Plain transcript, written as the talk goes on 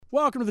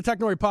Welcome to the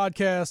Technori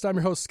Podcast. I'm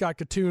your host, Scott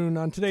Katoon.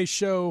 On today's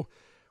show,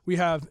 we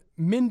have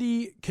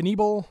Mindy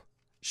Knebel.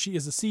 She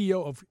is the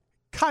CEO of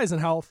Kaizen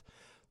Health.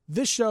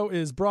 This show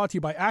is brought to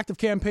you by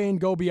ActiveCampaign.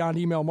 Go beyond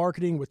email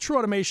marketing with true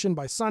automation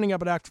by signing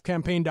up at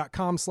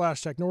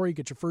activecampaign.com/Technori.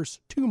 Get your first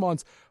 2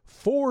 months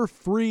for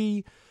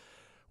free.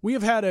 We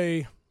have had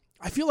I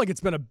feel like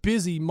it's been a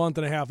busy month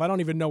and a half. I don't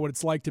even know what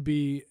it's like to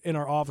be in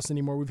our office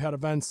anymore. We've had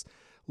events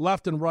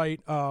left and right.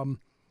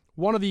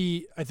 One of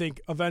the, I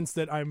think, events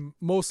that I'm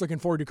most looking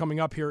forward to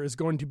coming up here is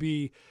going to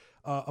be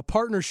a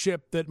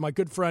partnership that my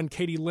good friend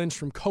Katie Lynch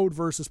from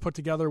Codeverse has put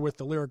together with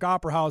the Lyric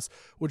Opera House,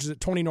 which is at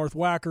 20 North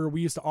Wacker.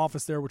 We used to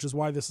office there, which is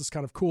why this is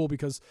kind of cool,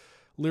 because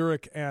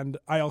Lyric and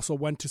I also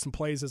went to some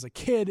plays as a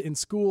kid in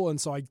school, and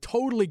so I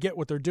totally get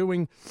what they're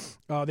doing.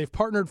 They've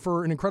partnered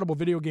for an incredible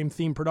video game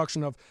themed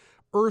production of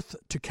Earth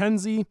to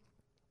Kenzie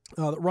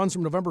that runs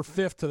from November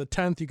 5th to the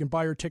 10th. You can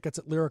buy your tickets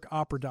at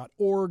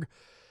lyricopera.org.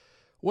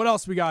 What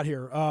else we got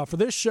here? For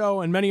this show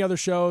and many other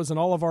shows and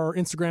all of our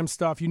Instagram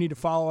stuff, you need to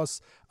follow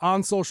us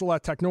on social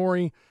at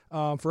Technori.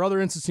 For other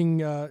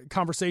interesting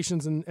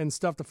conversations and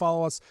stuff to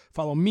follow us,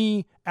 follow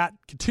me at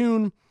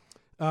Katoon.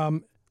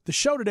 The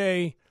show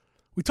today,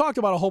 we talked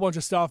about a whole bunch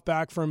of stuff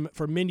back from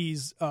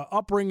Mindy's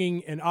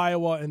upbringing in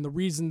Iowa and the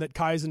reason that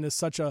Kaizen is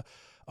such a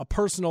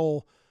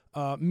personal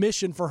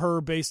mission for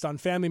her based on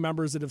family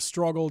members that have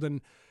struggled.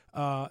 And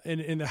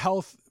in the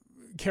health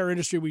care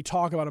industry, we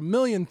talk about a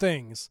million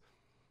things.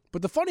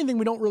 But the funny thing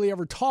we don't really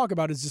ever talk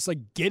about is just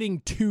like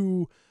getting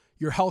to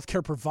your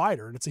healthcare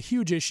provider. And it's a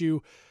huge issue.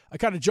 I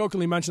kind of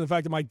jokingly mentioned the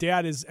fact that my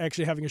dad is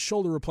actually having a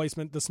shoulder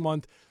replacement this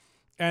month.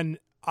 And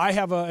I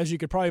have as you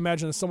could probably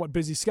imagine, a somewhat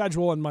busy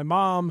schedule. And my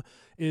mom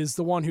is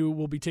the one who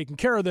will be taking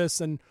care of this.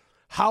 And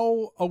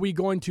how are we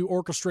going to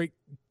orchestrate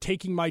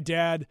taking my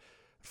dad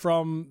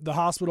from the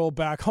hospital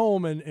back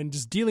home and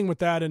just dealing with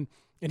that? And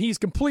he's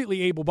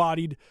completely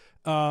able-bodied.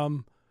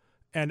 And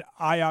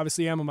I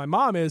obviously am, and my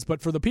mom is.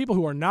 But for the people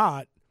who are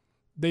not,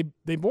 they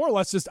more or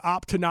less just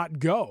opt to not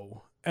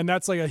go. And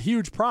that's like a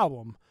huge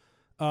problem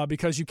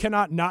because you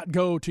cannot not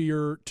go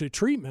to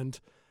treatment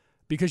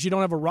because you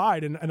don't have a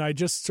ride. And I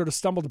just sort of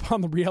stumbled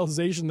upon the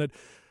realization that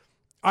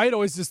I had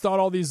always just thought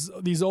all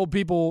these old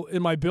people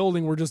in my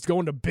building were just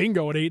going to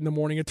bingo at 8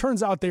 a.m. It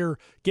turns out they're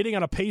getting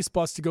on a PACE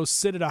bus to go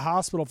sit at a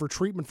hospital for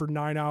treatment for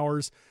 9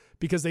 hours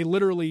because they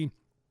literally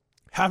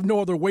have no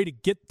other way to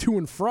get to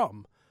and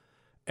from.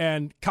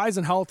 And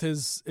Kaizen Health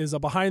is a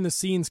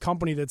behind-the-scenes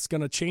company that's going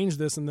to change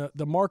this, and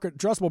the market,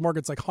 addressable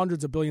market's like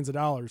hundreds of billions of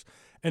dollars,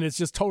 and it's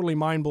just totally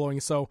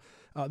mind-blowing. So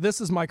this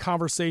is my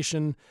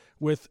conversation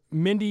with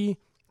Mindy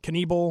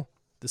Knebel,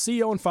 the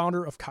CEO and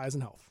founder of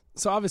Kaizen Health.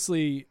 So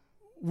obviously,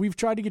 we've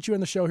tried to get you on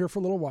the show here for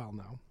a little while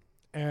now,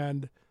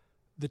 and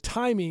the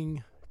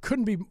timing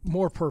couldn't be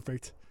more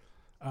perfect.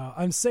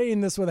 I'm saying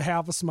this with a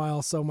half a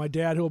smile, so my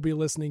dad, who will be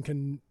listening,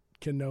 can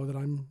know that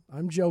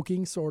I'm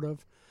joking, sort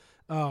of.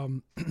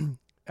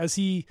 As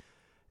he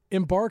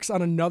embarks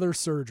on another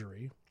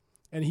surgery,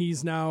 and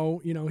he's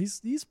now,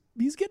 he's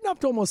getting up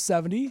to almost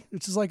 70,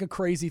 which is like a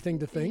crazy thing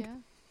to think. Yeah.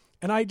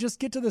 And I just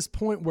get to this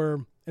point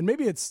where, and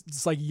maybe it's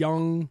like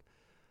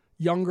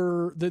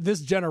younger, this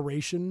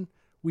generation,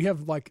 we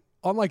have like,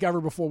 unlike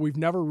ever before, we've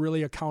never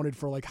really accounted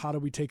for like, how do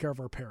we take care of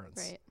our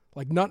parents? Right.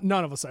 Like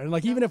none of us are. And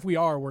like, even if we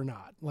are, we're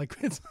not. Like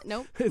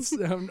nope. It's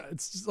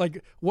just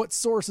like what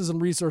sources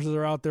and resources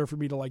are out there for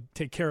me to like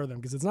take care of them?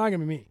 Because it's not going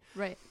to be me.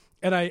 Right.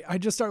 And I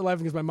just started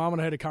laughing because my mom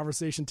and I had a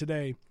conversation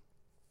today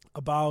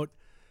about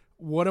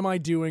what am I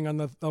doing on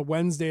the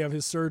Wednesday of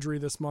his surgery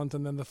this month,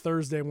 and then the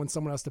Thursday when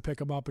someone has to pick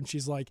him up, and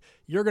she's like,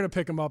 "You're going to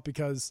pick him up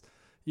because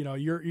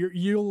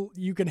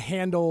you can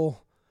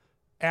handle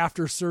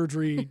after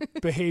surgery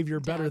behavior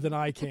better than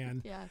I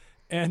can." Yeah.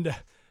 And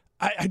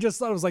I just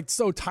thought it was like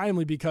so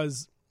timely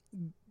because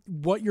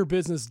what your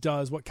business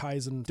does, what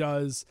Kaizen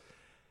does,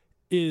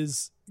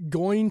 is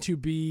going to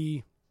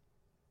be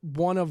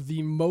one of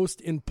the most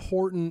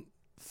important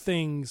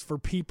things for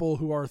people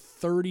who are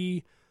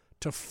 30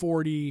 to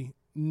 40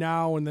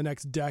 now in the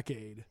next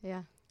decade.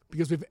 Yeah.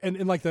 Because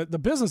and like the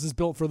business is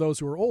built for those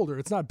who are older.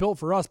 It's not built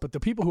for us, but the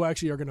people who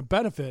actually are going to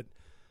benefit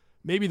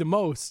maybe the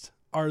most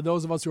are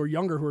those of us who are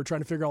younger, who are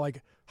trying to figure out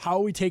like, how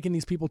are we taking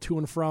these people to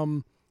and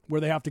from where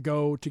they have to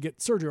go to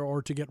get surgery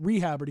or to get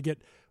rehab or to get,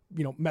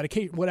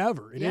 medication,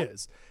 whatever it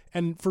is.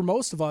 And for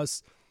most of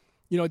us,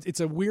 it's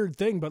a weird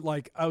thing, but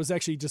like I was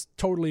actually just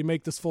totally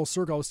make this full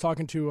circle. I was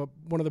talking to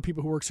one of the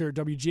people who works here at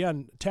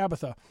WGN,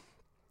 Tabitha,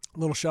 a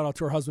little shout out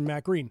to her husband,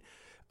 Matt Green,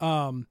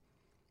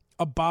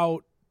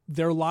 about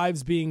their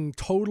lives being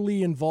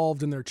totally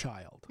involved in their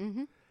child.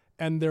 Mm-hmm.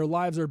 And their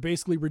lives are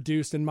basically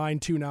reduced, and mine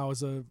too now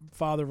as a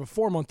father of a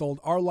 4-month-old,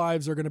 our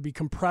lives are going to be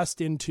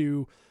compressed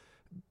into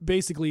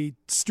basically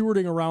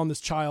stewarding around this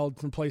child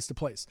from place to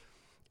place.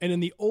 And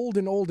in the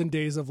olden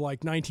days of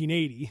like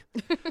 1980,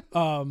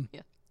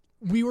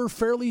 we were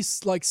fairly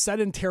like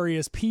sedentary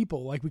as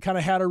people. Like we kind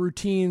of had our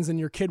routines, and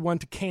your kid went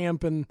to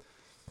camp and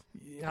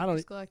I don't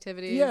know. School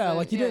activities. Yeah,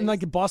 like you didn't like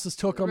the buses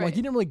took them. Right. Like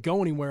you didn't really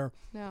go anywhere.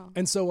 No.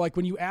 And so like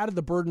when you added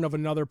the burden of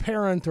another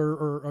parent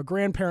or a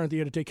grandparent that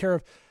you had to take care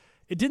of,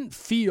 it didn't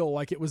feel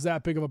like it was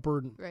that big of a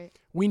burden. Right.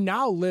 We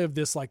now live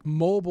this like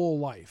mobile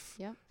life.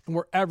 Yep. And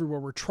we're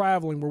everywhere. We're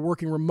traveling. We're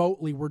working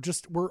remotely.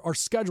 Our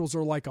schedules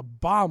are like a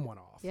bomb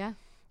went off. Yeah.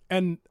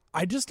 And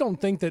I just don't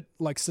think that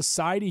like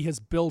society has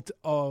built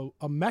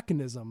a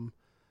mechanism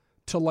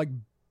to like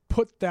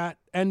put that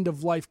end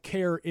of life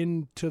care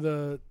into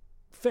the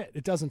fit.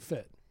 It doesn't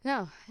fit.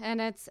 No,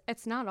 and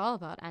it's not all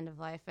about end of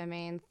life. I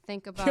mean,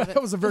 think about it.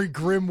 That was a very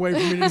grim way for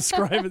me to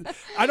describe it.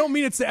 I don't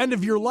mean it's the end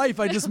of your life.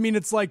 I just mean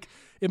it's like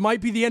it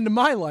might be the end of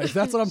my life.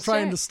 That's what I'm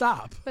trying to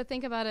stop. But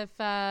think about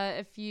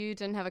if you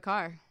didn't have a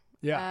car.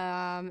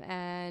 Yeah.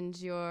 And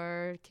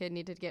your kid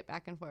needed to get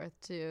back and forth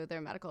to their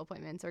medical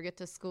appointments or get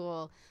to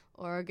school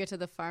or get to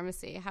the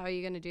pharmacy. How are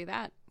you going to do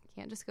that?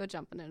 You can't just go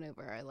jump in an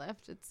Uber or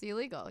Lyft. It's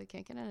illegal. You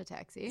can't get in a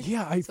taxi.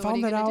 Yeah, I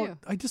found that out.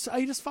 I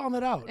just found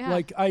that out. Yeah.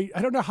 Like I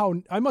don't know how.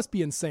 I must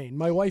be insane.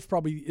 My wife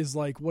probably is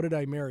like, "What did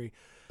I marry?"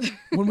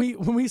 when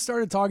we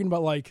started talking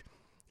about like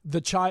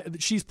the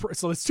child,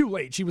 so it's too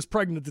late. She was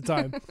pregnant at the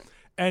time,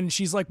 and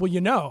she's like, "Well,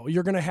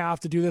 you're going to have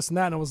to do this and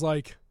that." And I was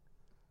like,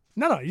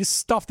 No, you just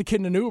stuff the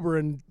kid in an Uber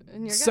and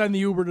send the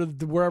Uber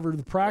to wherever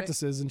the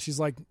practice is. And she's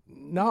like,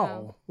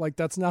 no, like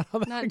that's not how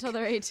that. Not until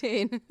they're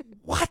 18.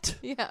 What?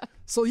 Yeah.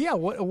 So yeah,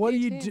 what do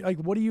you do? Like,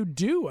 what do you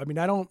do? I mean,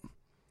 I don't.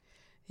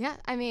 Yeah,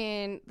 I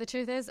mean, the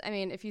truth is,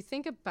 if you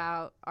think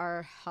about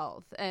our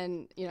health,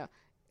 and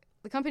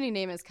the company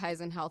name is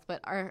Kaizen Health,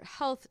 but our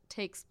health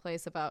takes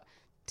place about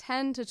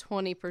 10 to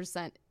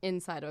 20%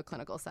 inside of a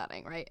clinical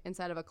setting, right?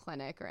 Inside of a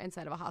clinic or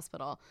inside of a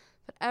hospital.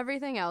 But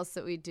everything else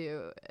that we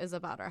do is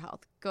about our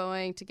health.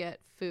 Going to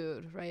get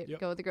food, right? Yep.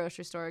 Go to the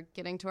grocery store,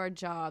 getting to our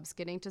jobs,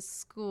 getting to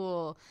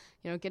school,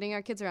 getting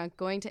our kids around,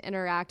 going to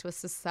interact with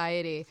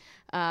society.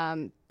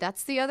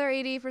 That's the other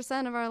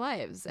 80% of our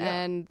lives. Yeah.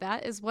 And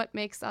that is what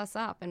makes us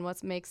up and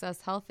what makes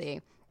us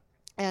healthy.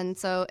 And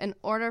so in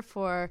order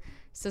for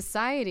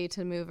society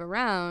to move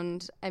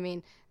around,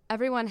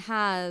 everyone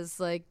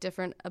has like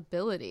different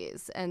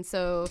abilities. And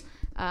so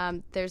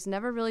there's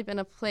never really been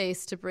a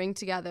place to bring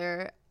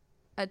together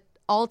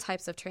all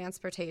types of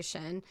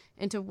transportation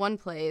into one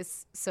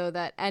place so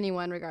that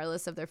anyone,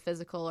 regardless of their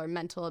physical or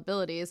mental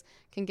abilities,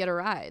 can get a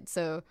ride.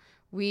 So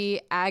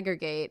we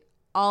aggregate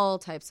all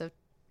types of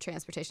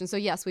transportation. So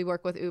yes, we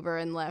work with Uber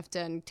and Lyft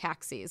and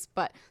taxis,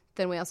 but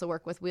then we also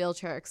work with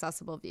wheelchair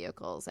accessible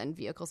vehicles, and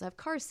vehicles have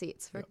car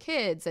seats for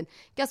kids. And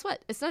guess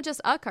what? It's not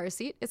just a car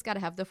seat. It's got to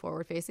have the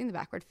forward facing, the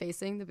backward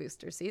facing, the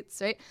booster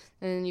seats, right?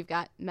 And then you've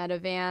got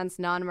medivans,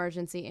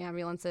 non-emergency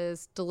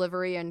ambulances,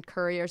 delivery and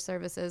courier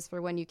services for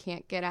when you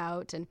can't get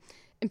out. And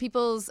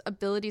people's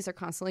abilities are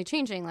constantly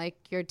changing. Like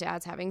your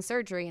dad's having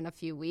surgery in a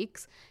few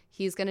weeks.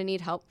 He's going to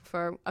need help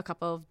for a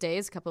couple of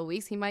days, a couple of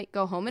weeks. He might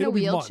go home in a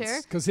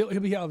wheelchair. Because he'll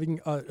be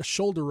having a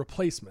shoulder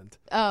replacement.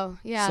 Oh,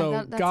 yeah.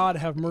 So God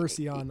have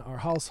mercy on our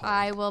household.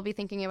 I will be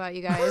thinking about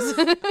you guys.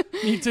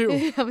 Me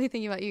too. I'll be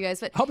thinking about you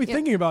guys. But I'll be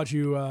thinking about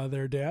you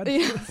there, Dad.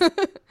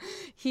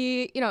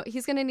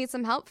 He's going to need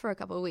some help for a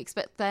couple of weeks.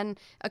 But then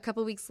a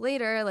couple of weeks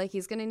later, like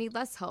he's going to need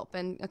less help.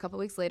 And a couple of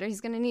weeks later, he's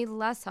going to need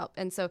less help.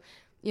 And so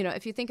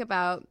if you think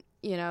about,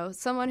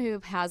 someone who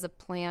has a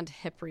planned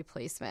hip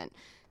replacement,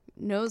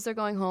 knows they're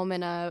going home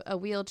in a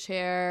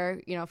wheelchair,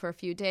 for a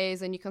few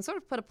days, and you can sort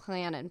of put a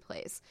plan in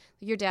place.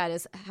 Your dad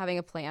is having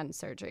a planned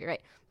surgery,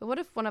 right? But what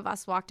if one of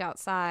us walked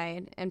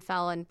outside and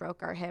fell and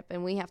broke our hip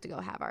and we have to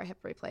go have our hip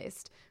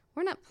replaced?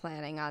 We're not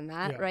planning on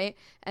that, right?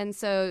 And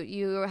so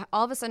you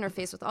all of a sudden are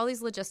faced with all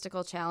these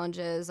logistical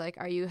challenges. Like,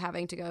 are you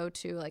having to go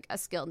to like a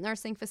skilled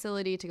nursing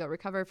facility to go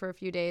recover for a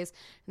few days?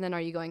 And then are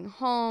you going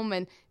home?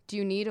 And do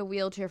you need a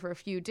wheelchair for a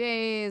few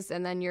days?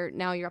 And then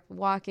you're up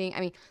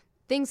walking.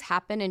 Things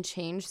happen and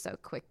change so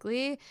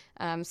quickly.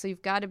 So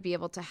you've got to be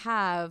able to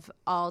have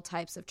all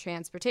types of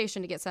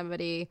transportation to get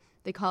somebody,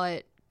 they call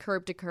it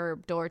curb to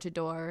curb, door to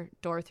door,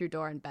 door through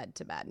door, and bed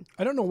to bed.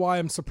 I don't know why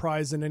I'm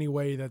surprised in any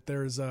way that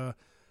there's a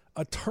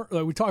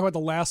we talk about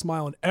the last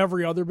mile in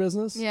every other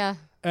business. Yeah.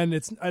 And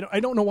I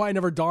don't know why it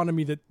never dawned on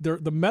me that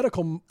the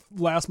medical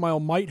last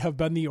mile might have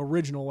been the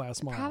original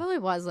last mile. Probably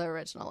was the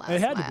original last mile.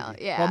 It had to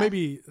be. Yeah. Well,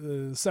 maybe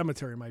the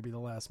cemetery might be the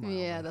last mile.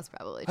 Yeah, that's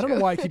probably true. I don't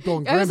know why I keep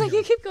going grim I was like,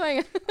 here. you keep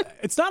going.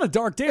 It's not a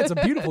dark day. It's a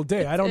beautiful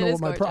day. I don't know what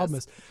my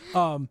gorgeous.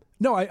 problem is.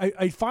 No,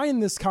 I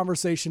find this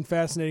conversation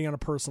fascinating on a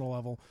personal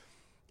level.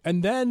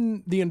 And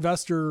then the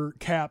investor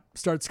cap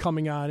starts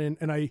coming on,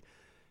 and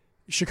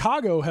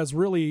Chicago has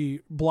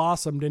really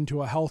blossomed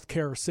into a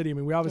healthcare city.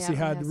 We obviously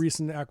had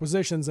recent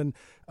acquisitions, and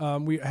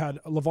we had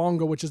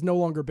Livongo, which is no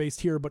longer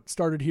based here, but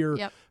started here,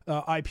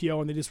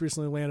 IPO, and they just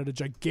recently landed a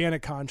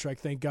gigantic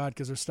contract, thank God,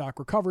 because their stock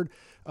recovered,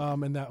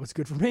 and that was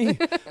good for me.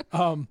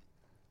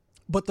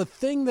 But the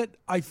thing that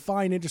I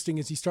find interesting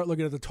is you start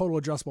looking at the total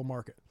addressable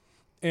market.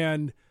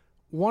 And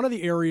one of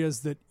the areas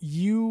that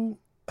you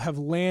have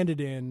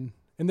landed in,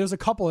 and there's a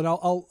couple, and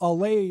I'll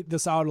lay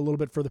this out a little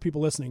bit for the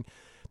people listening.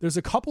 There's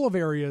a couple of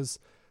areas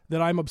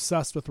that I'm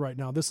obsessed with right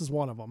now. This is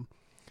one of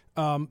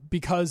them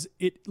because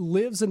it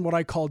lives in what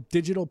I call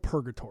digital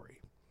purgatory.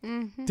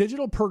 Mm-hmm.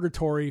 Digital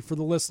purgatory, for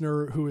the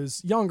listener who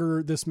is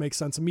younger, this makes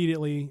sense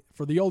immediately.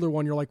 For the older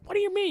one, you're like, what do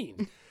you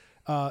mean?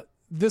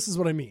 This is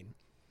what I mean.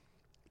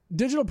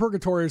 digital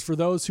purgatory is for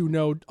those who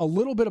know a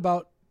little bit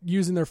about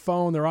using their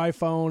phone, their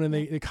iPhone, and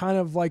they kind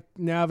of like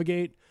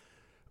navigate,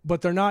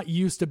 but they're not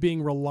used to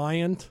being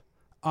reliant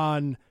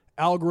on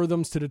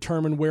algorithms to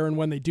determine where and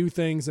when they do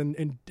things,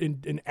 and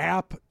an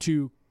app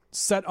to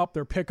set up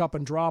their pickup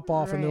and drop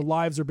off, and their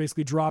lives are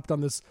basically dropped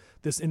on this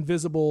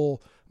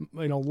invisible,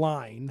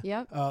 line.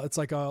 Yep. It's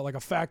like a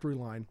factory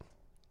line,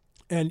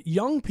 and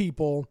young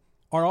people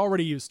are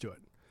already used to it.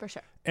 For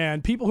sure.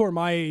 And people who are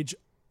my age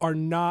are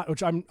not,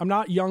 which I'm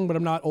not young, but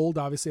I'm not old.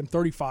 Obviously, I'm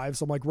 35,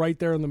 so I'm like right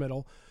there in the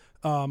middle.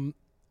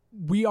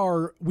 We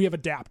have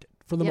adapted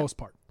for the most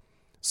part.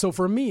 So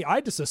for me,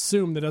 I just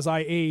assume that as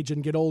I age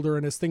and get older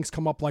and as things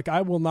come up, like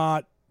I will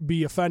not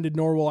be offended,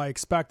 nor will I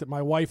expect that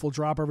my wife will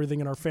drop everything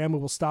and our family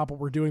will stop what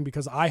we're doing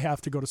because I have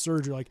to go to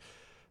surgery. Like,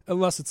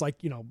 unless it's like,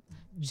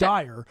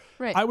 dire.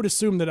 Right. I would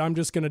assume that I'm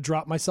just going to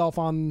drop myself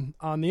on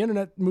the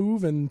internet,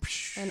 move and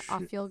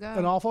off you'll go.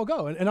 And off I'll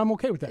go. And I'm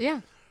okay with that. Yeah.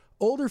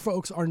 Older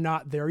folks are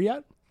not there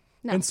yet.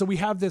 No. And so we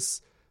have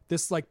this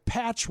like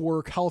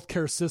patchwork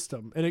healthcare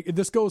system. And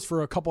this goes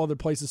for a couple other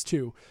places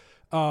too,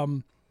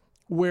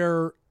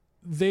 where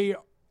they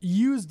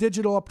use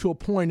digital up to a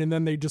point and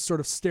then they just sort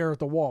of stare at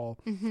the wall.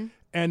 Mm-hmm.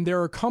 And there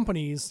are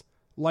companies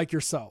like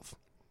yourself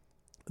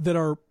that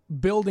are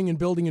building and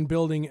building and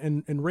building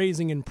and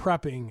raising and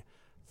prepping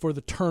for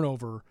the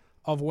turnover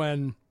of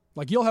when,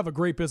 like, you'll have a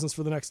great business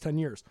for the next 10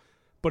 years,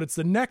 but it's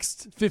the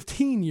next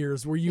 15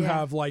 years where you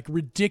have like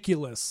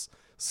ridiculous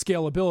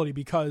scalability,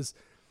 because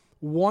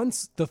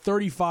once the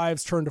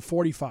 35s turn to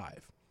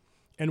 45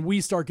 and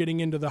we start getting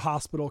into the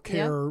hospital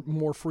care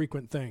more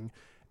frequent thing,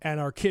 and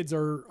our kids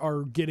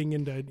are getting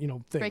into,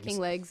 things. Breaking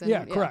legs.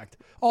 And, correct.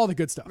 All the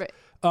good stuff.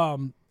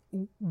 Right.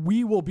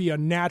 We will be a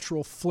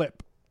natural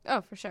flip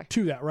for sure.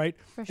 to that, right?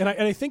 For sure.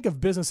 And I think of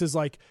businesses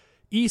like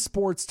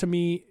esports. To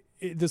me,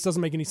 this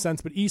doesn't make any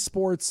sense, but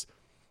esports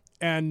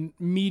and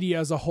media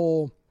as a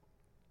whole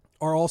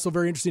are also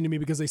very interesting to me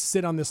because they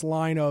sit on this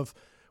line of,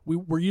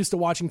 we're used to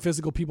watching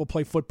physical people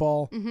play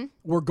football. Mm-hmm.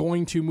 We're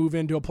going to move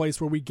into a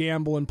place where we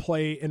gamble and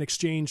play and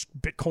exchange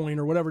Bitcoin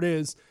or whatever it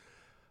is.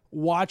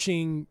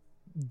 Watching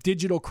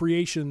digital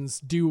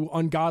creations do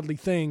ungodly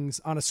things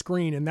on a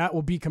screen, and that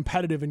will be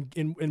competitive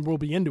and we'll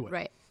be into it.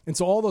 Right. And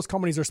so all those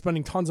companies are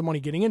spending tons of money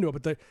getting into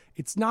it, but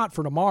it's not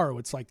for tomorrow.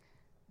 It's like,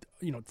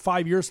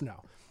 5 years from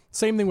now.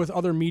 Same thing with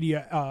other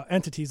media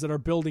entities that are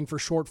building for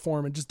short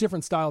form and just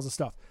different styles of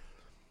stuff.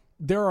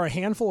 There are a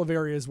handful of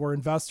areas where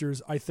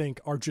investors, I think,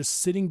 are just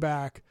sitting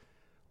back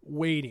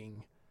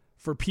waiting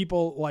for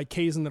people like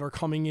Kaizen that are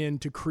coming in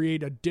to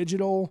create a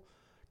digital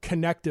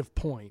connective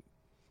point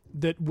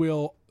that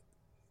will,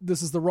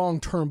 this is the wrong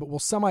term, but will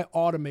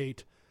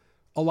semi-automate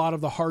a lot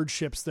of the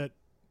hardships that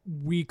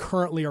we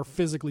currently are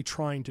physically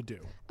trying to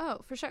do. Oh,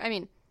 for sure. I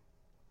mean,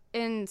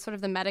 in sort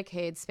of the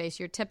Medicaid space,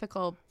 your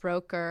typical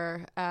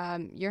broker,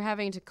 you're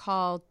having to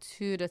call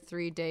 2 to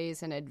 3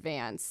 days in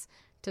advance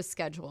to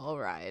schedule a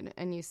ride,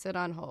 and you sit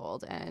on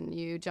hold and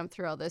you jump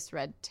through all this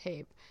red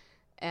tape.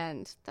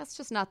 And that's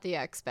just not the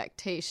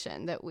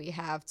expectation that we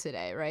have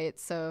today, right?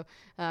 So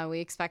we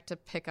expect to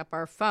pick up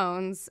our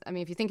phones. I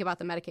mean, if you think about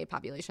the Medicaid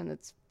population,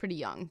 that's pretty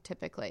young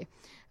typically.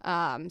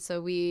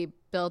 So we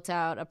built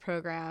out a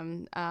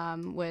program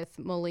with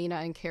Molina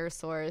and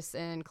CareSource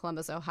in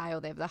Columbus, Ohio.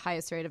 They have the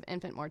highest rate of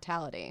infant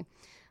mortality.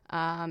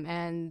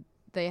 And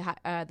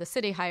the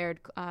city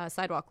hired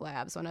Sidewalk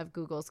Labs, one of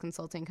Google's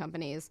consulting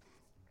companies,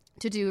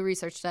 to do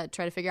research to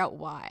try to figure out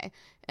why.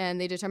 And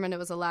they determined it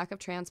was a lack of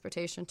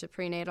transportation to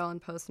prenatal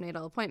and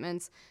postnatal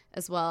appointments,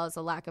 as well as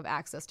a lack of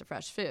access to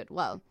fresh food.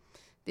 Well,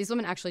 these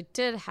women actually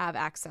did have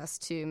access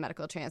to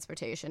medical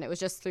transportation. It was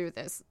just through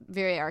this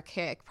very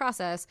archaic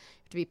process.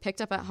 You have to be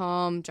picked up at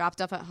home,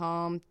 dropped off at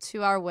home,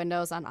 2-hour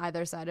windows on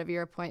either side of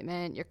your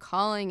appointment. You're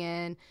calling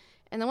in.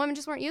 And the women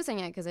just weren't using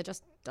it because it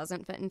just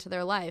doesn't fit into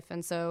their life.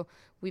 And so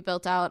we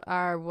built out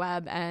our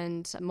web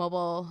and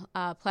mobile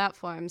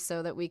platforms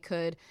so that we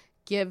could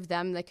give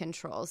them the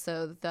control.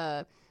 So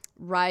the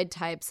ride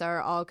types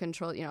are all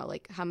controlled,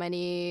 like how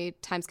many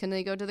times can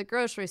they go to the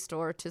grocery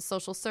store, to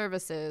social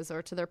services,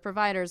 or to their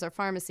providers or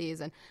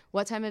pharmacies, and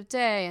what time of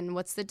day, and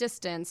what's the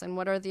distance, and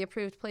what are the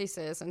approved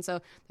places. And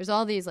so there's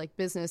all these like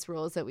business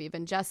rules that we've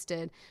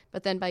ingested.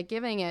 But then by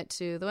giving it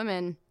to the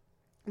women,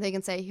 they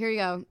can say, here you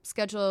go,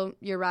 schedule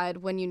your ride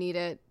when you need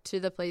it to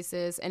the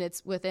places, and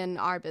it's within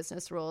our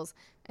business rules.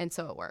 And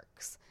so it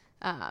works.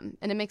 And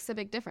it makes a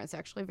big difference,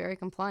 actually very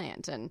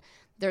compliant. And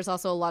there's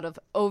also a lot of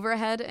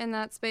overhead in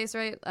that space,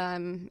 right?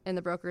 In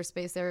the broker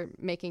space, they're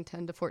making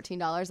 $10 to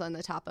 $14 on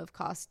the top of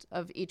cost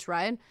of each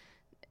ride.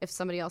 If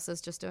somebody else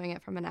is just doing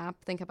it from an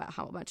app, think about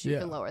how much you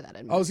can lower that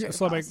administrative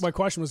cost. My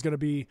question was going to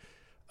be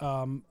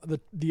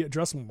the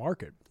addressable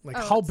market. Like,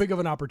 how big of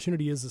an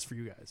opportunity is this for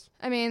you guys?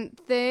 I mean,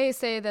 they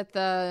say that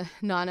the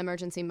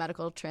non-emergency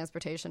medical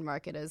transportation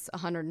market is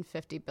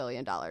 $150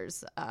 billion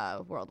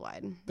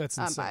worldwide. That's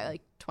insane. By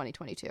like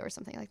 2022 or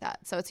something like that.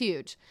 So it's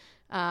huge.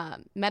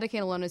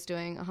 Medicaid alone is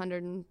doing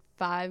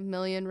 105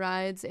 million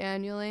rides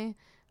annually.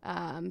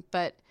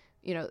 But,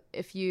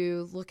 if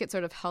you look at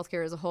sort of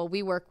healthcare as a whole,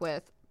 we work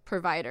with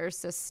provider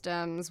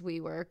systems. We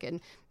work in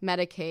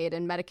Medicaid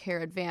and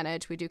Medicare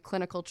Advantage. We do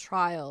clinical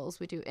trials.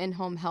 We do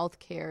in-home health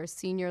care,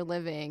 senior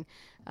living,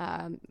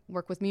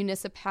 work with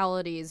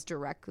municipalities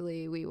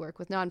directly. We work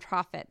with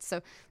nonprofits.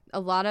 So a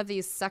lot of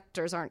these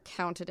sectors aren't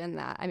counted in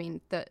that. I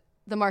mean,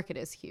 the market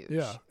is huge.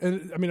 Yeah.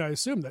 And I mean, I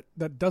assume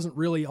that doesn't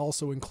really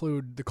also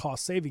include the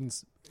cost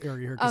savings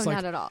area here. Oh,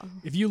 not at all.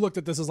 If you looked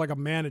at this as like a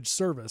managed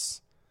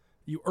service,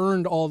 you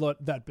earned all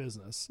that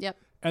business. Yep.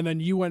 And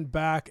then you went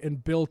back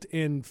and built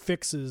in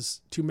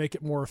fixes to make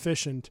it more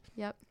efficient.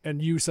 Yep.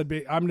 And you said,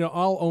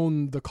 I'll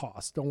own the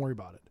cost. Don't worry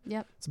about it.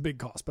 Yep. It's a big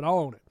cost, but I'll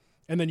own it.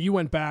 And then you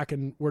went back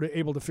and were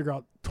able to figure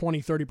out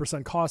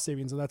 20-30% cost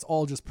savings, and that's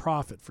all just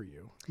profit for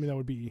you. I mean, that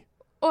would be...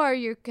 Or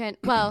you can,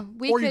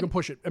 you can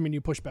push it. I mean,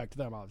 you push back to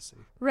them, obviously.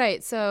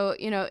 Right. So,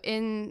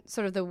 in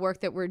sort of the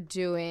work that we're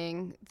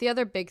doing, the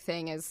other big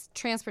thing is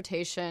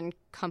transportation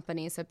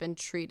companies have been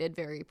treated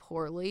very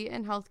poorly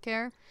in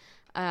healthcare.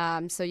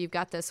 So you've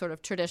got this sort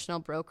of traditional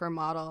broker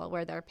model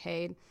where they're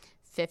paid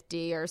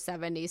 50 or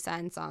 70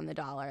 cents on the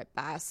dollar at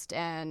best,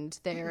 and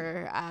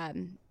they're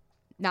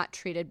not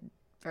treated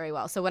very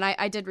well. So when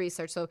I did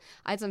research, so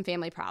I had some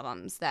family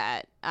problems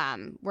that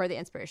were the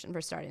inspiration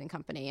for starting the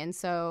company. And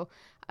so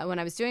when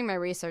I was doing my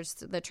research,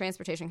 the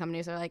transportation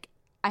companies are like,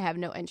 I have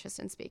no interest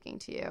in speaking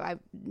to you. I have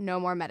no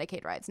more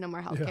Medicaid rights, no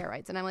more healthcare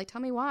rights. And I'm like,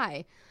 tell me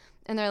why.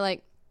 And they're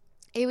like,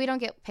 A, we don't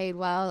get paid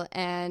well,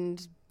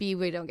 and B,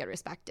 we don't get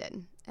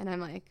respected. And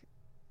I'm like,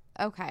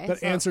 okay.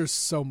 That answers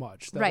so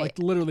much. That right.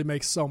 Literally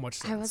makes so much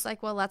sense. I was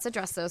like, well, let's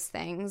address those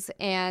things.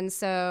 And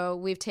so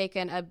we've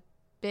taken a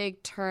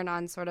big turn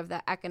on sort of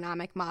the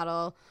economic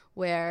model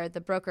where the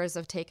brokers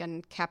have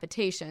taken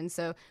capitation.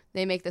 So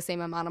they make the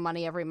same amount of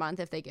money every month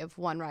if they give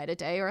 1 ride a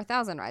day or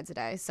 1,000 rides a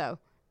day. So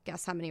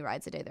guess how many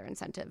rides a day they're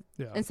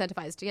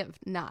incentivized to give?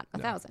 Not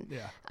 1,000.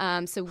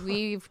 Yeah. So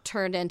we've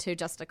turned into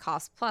just a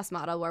cost plus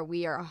model where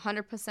we are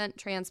 100%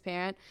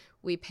 transparent.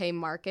 We pay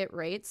market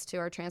rates to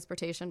our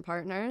transportation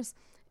partners.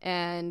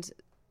 And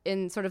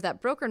in sort of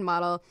that brokered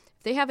model,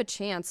 if they have a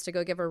chance to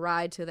go give a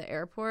ride to the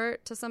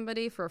airport to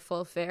somebody for a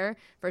full fare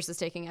versus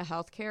taking a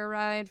healthcare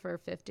ride for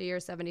 50 or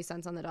 70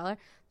 cents on the dollar,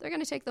 they're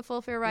going to take the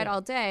full fare ride all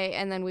day.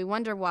 And then we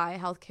wonder why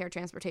healthcare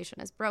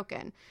transportation is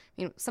broken.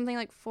 I mean, something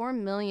like 4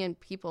 million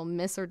people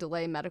miss or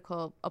delay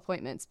medical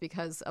appointments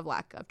because of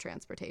lack of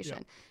transportation.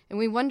 Yeah. And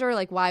we wonder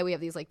why we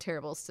have these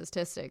terrible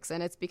statistics.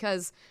 And it's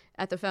because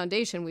at the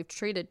foundation, we've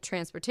treated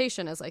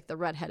transportation as the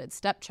redheaded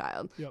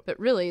stepchild. Yep. But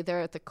really, they're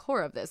at the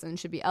core of this and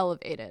should be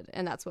elevated.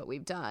 And that's what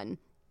we've done.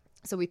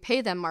 So we pay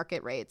them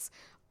market rates.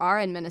 Our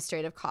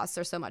administrative costs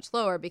are so much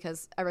lower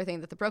because everything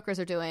that the brokers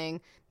are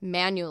doing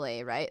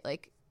manually, right?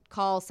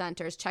 Call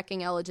centers,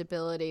 checking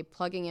eligibility,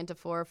 plugging into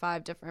 4 or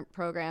 5 different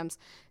programs,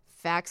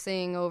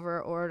 faxing over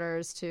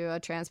orders to a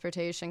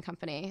transportation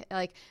company.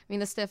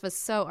 This stuff is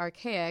so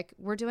archaic.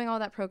 We're doing all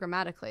that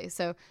programmatically.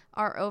 So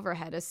our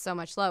overhead is so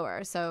much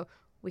lower. So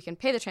we can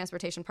pay the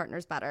transportation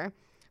partners better.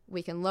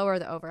 We can lower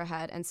the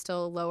overhead and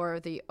still lower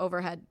the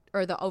overhead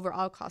or the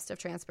overall cost of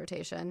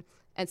transportation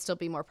and still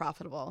be more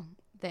profitable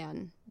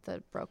than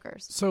the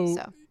brokers. So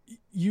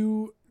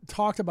you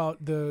talked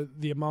about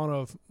the amount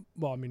of,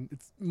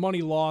 it's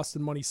money lost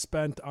and money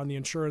spent on the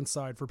insurance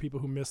side for people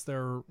who miss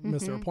their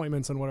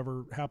appointments and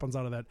whatever happens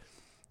out of that.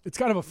 It's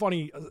kind of a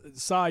funny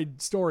side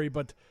story,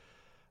 but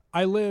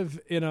I live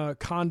in a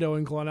condo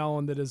in Glen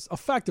Ellen that is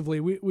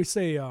effectively, we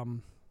say,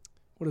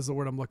 what is the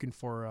word I'm looking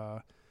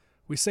for?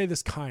 We say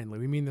this kindly.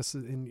 We mean this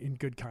in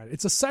good kind.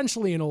 It's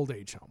essentially an old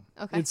age home.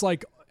 Okay. It's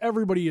like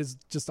everybody is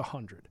just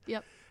 100.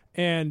 Yep.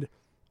 And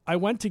I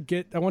went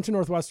to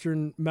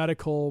Northwestern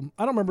Medical.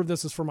 I don't remember if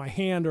this was for my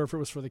hand or if it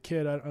was for the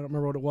kid. I don't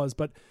remember what it was,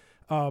 but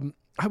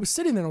I was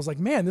sitting there and I was like,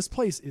 man, this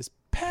place is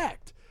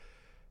packed.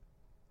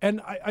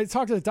 And I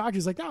talked to the doctor.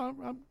 He's like,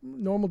 no,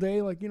 normal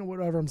day,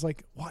 whatever. I was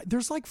like, why?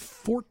 There's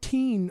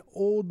 14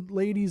 old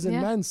ladies and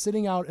men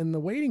sitting out in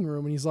the waiting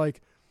room. And he's like,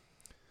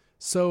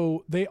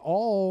 so they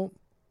all...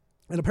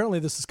 And apparently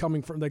this is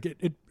coming from,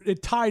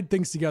 it tied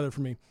things together for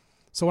me.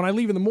 So when I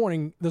leave in the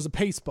morning, there's a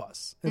PACE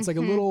bus. It's a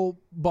little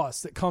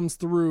bus that comes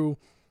through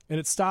and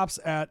it stops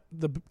at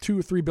the 2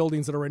 or 3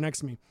 buildings that are right next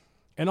to me.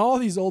 And all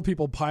these old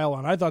people pile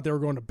on. I thought they were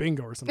going to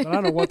bingo or something. I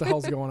don't know what the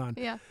hell's going on.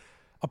 Yeah.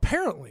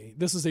 Apparently,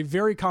 this is a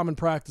very common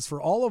practice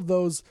for all of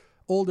those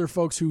older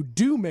folks who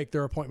do make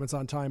their appointments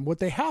on time. What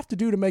they have to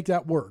do to make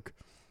that work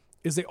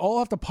is they all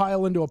have to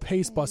pile into a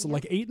PACE bus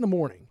at 8 in the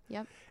morning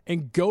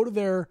and go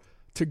to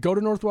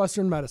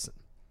Northwestern Medicine.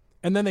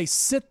 And then they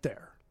sit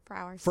there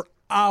for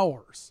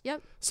hours.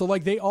 Yep. So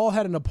they all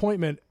had an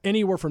appointment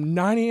anywhere from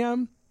 9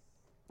 a.m.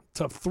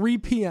 to 3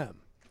 p.m.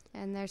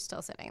 And they're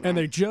still sitting there. And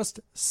they just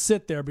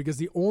sit there because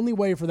the only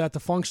way for that to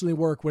functionally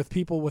work with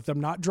people with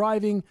them not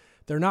driving,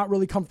 they're not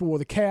really comfortable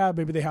with a cab.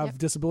 Maybe they have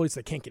disabilities.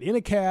 They can't get in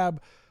a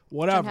cab,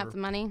 whatever.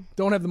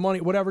 Don't have the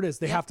money, whatever it is.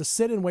 They have to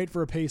sit and wait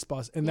for a PACE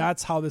bus. And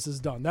that's how this is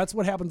done. That's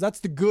what happens. That's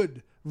the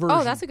good version.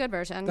 Oh, that's a good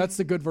version. That's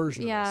the good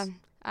version. Yeah. Of this.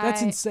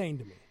 That's insane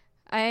to me.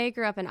 I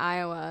grew up in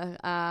Iowa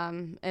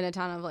in a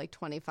town of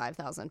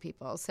 25,000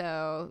 people.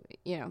 So,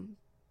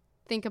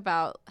 think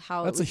about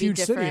how That's it a would be huge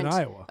city different. in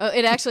Iowa. Oh,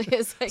 it actually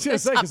is. Like I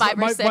was the gonna top say, 'cause 5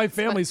 or 6. my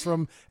family's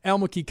from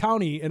Almaquee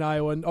County in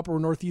Iowa, and upper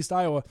northeast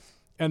Iowa,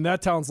 and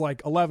that town's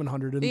like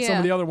 1,100, and some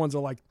of the other ones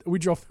are like, we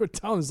drove through a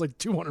town that's like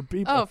 200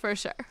 people. Oh, for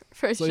sure,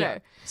 for So, sure. yeah.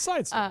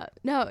 Side story.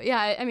 No,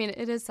 yeah, I mean,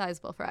 it is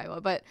sizable for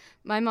Iowa, but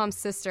my mom's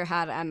sister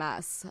had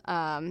MS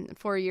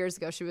 4 years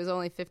ago. She was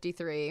only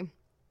 53.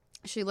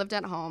 She lived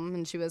at home,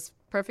 and she was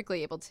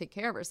perfectly able to take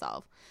care of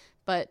herself,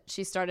 but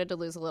she started to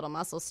lose a little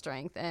muscle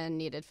strength and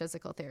needed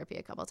physical therapy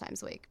a couple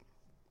times a week.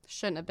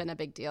 Shouldn't have been a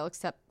big deal,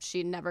 except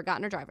she'd never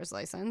gotten her driver's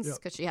license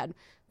because she had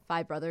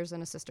 5 brothers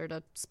and a sister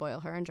to spoil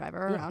her and drive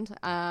her around.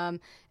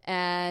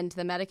 And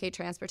the Medicaid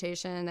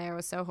transportation there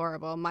was so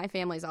horrible. My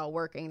family's all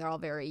working. They're all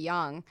very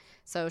young.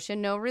 So she had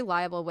no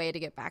reliable way to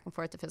get back and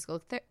forth to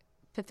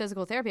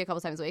physical therapy a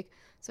couple times a week.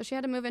 So she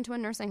had to move into a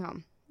nursing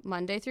home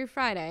Monday through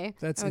Friday.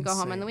 That's and would go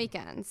home insane. on the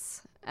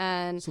weekends.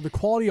 And So the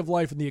quality of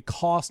life and the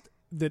cost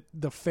that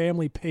the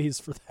family pays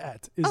for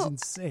that is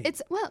insane.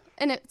 It's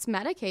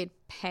Medicaid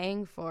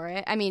paying for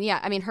it. I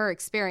mean, her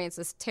experience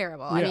is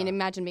terrible. I Yeah. mean,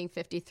 imagine being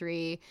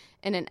 53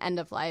 in an end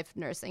of life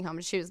nursing home.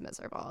 She was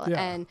miserable.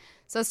 Yeah. And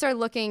so I started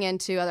looking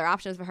into other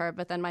options for her.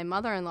 But then my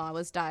mother-in-law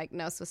was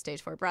diagnosed with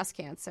stage 4 breast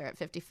cancer at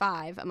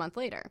 55 a month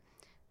later.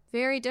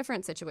 Very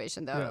different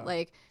situation though. Yeah.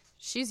 Like,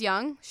 she's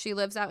young. She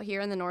lives out here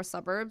in the north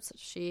suburbs.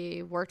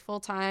 She worked full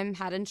time,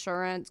 had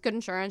insurance, good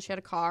insurance. She had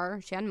a car.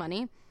 She had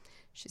money.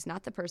 She's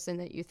not the person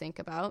that you think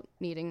about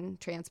needing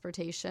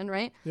transportation,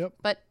 right? Yep.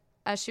 But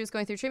as she was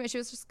going through treatment, she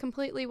was just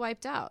completely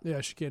wiped out. Yeah,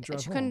 she can't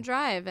drive She home. couldn't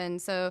drive.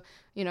 And so,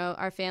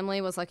 our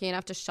family was lucky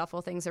enough to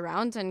shuffle things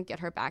around and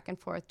get her back and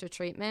forth to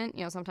treatment,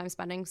 sometimes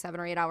spending 7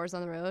 or 8 hours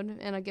on the road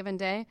in a given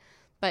day.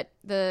 But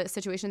the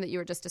situation that you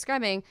were just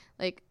describing,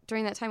 like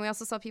during that time, we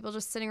also saw people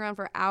just sitting around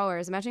for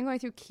hours. Imagine going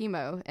through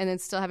chemo and then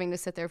still having to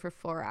sit there for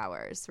 4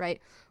 hours, right?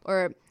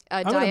 Or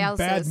I'm dialysis. in a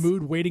bad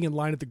mood waiting in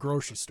line at the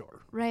grocery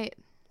store. Right.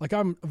 Like,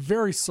 I'm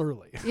very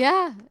surly.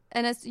 Yeah.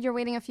 And you're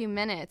waiting a few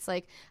minutes.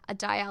 Like a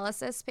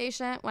dialysis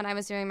patient, when I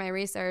was doing my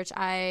research,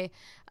 I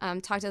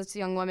talked to this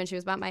young woman. She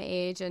was about my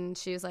age. And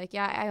she was like,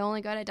 yeah, I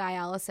only go to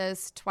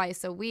dialysis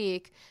twice a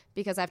week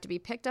because I have to be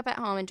picked up at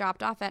home and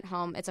dropped off at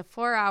home. It's a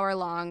 4-hour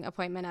long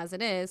appointment as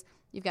it is.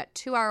 You've got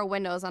 2-hour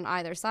windows on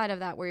either side of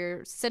that where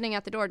you're sitting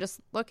at the door just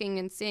looking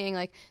and seeing,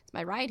 like, is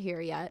my ride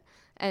here yet?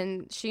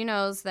 And she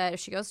knows that if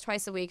she goes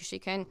twice a week, she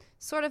can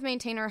sort of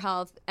maintain her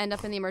health, end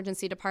up in the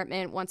emergency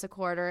department once a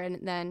quarter,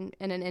 and then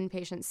in an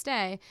inpatient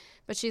stay.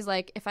 But she's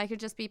like, if I could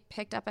just be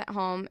picked up at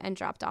home and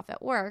dropped off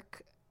at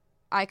work,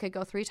 I could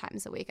go 3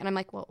 times a week. And I'm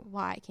like, well,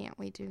 why can't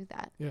we do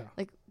that? Yeah.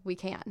 Like, we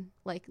can.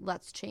 Like,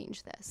 let's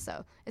change this.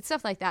 So it's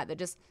stuff like that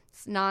just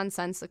it's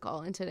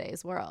nonsensical in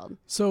today's world.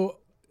 So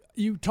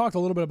you talked a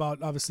little bit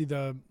about, obviously,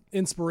 the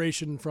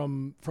inspiration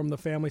from the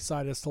family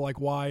side as to like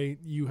why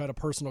you had a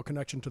personal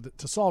connection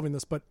to solving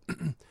this, but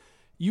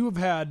you have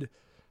had,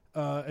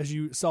 as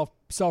you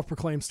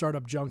self-proclaimed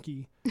startup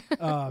junkie,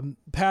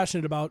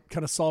 passionate about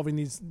kind of solving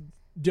these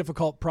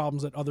difficult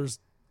problems that others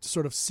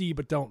sort of see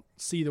but don't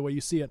see the way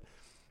you see it.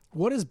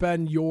 What has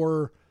been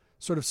your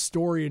sort of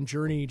story and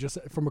journey just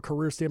from a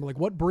career standpoint?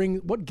 Like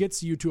what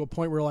gets you to a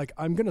point where like,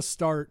 I'm going to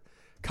start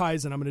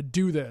Kaizen, I'm going to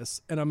do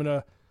this, and I'm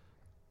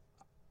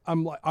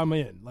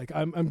in. Like,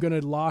 I'm going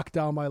to lock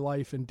down my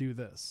life and do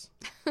this.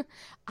 I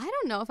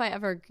don't know if I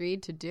ever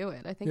agreed to do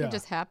it. I think Yeah. it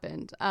just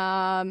happened.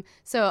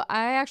 So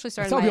I actually I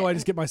started tell people I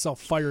just get myself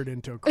fired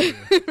into a career.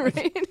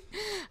 right?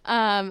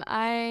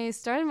 I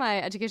started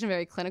my education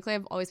very clinically.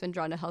 I've always been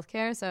drawn to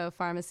healthcare, so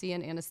pharmacy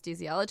and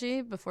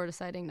anesthesiology before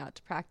deciding not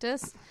to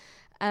practice.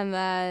 And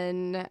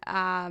then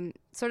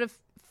sort of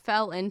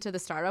fell into the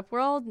startup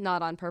world,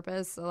 not on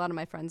purpose. A lot of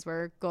my friends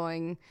were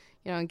going,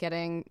 and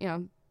getting,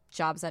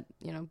 jobs at,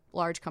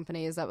 large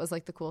companies. That was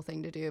like the cool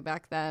thing to do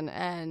back then.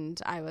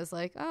 And I was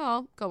like, oh,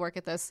 I'll go work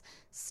at this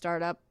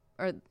startup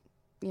or,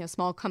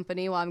 small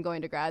company while I'm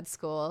going to grad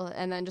school.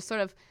 And then just sort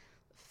of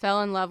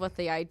fell in love with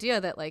the idea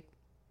that like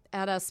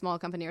at a small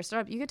company or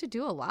startup, you get to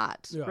do a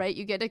lot, right?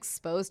 You get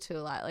exposed to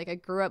a lot. Like I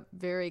grew up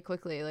very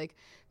quickly. Like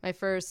my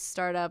first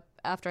startup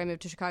after I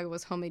moved to Chicago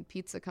was Homemade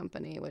Pizza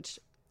Company, which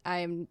I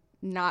am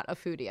not a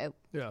foodie. I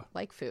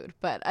like food,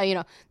 but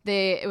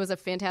it was a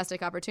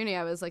fantastic opportunity.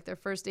 I was like their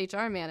first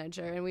HR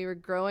manager, and we were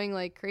growing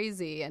like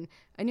crazy, and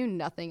I knew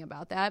nothing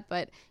about that.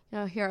 But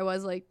here I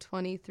was, like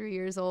 23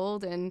 years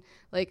old, and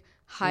like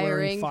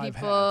hiring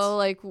people,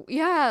 like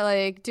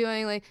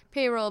doing like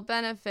payroll,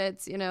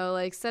 benefits,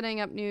 like setting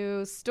up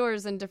new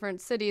stores in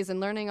different cities and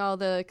learning all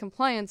the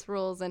compliance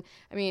rules. And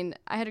I mean,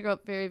 I had to grow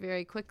up very,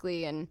 very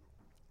quickly, and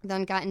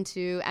then got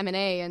into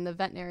M&A in the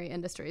veterinary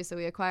industry. So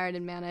we acquired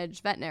and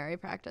managed veterinary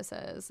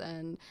practices.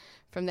 And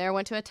from there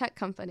went to a tech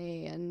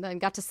company and then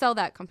got to sell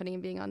that company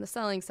and being on the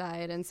selling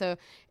side. And so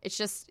it's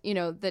just,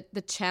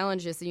 the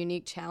challenges, the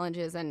unique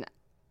challenges. And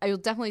I will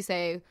definitely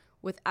say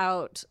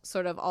without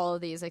sort of all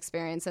of these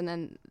experience. And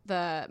then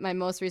my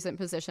most recent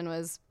position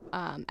was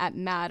at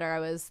Matter. I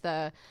was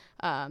the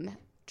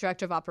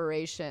director of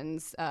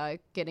operations,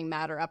 getting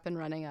Matter up and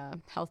running a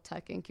health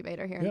tech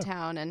incubator here in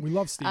town. And we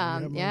love Steve.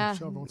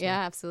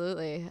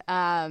 absolutely.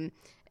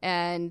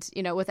 And,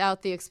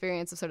 without the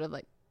experience of sort of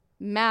like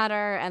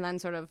Matter and then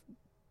sort of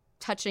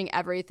touching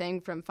everything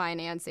from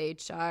finance,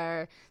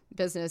 HR,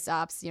 business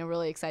ops,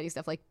 really exciting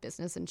stuff like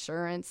business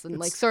insurance and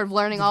like sort of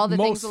learning all the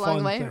things along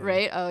the way, thing.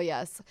 right? Oh,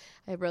 yes.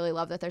 I really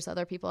love that there's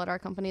other people at our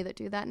company that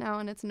do that now,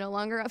 and it's no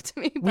longer up to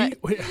me.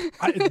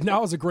 But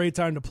Now is a great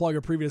time to plug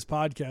a previous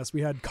podcast.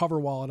 We had Cover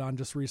Wallet on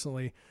just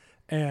recently,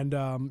 and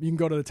you can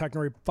go to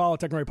the follow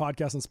Technori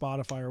Podcast on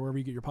Spotify or wherever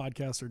you get your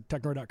podcasts or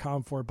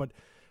technori.com for it. But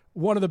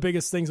one of the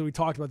biggest things that we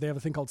talked about, they have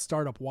a thing called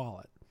Startup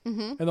Wallet.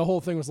 And the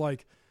whole thing was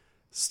like,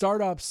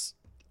 startups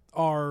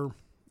are,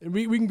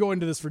 we can go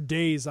into this for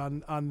days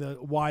on the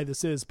why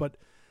this is, but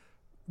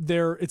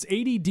it's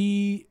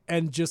ADD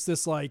and just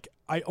this like,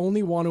 I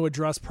only want to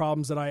address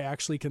problems that I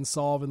actually can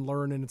solve and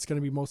learn, and it's going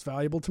to be most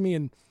valuable to me.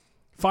 And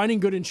finding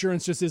good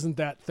insurance just isn't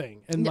that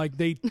thing. And like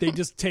they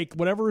just take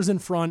whatever is in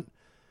front,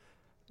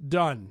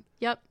 done.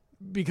 Yep.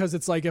 Because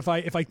it's like, if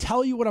I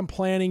tell you what I'm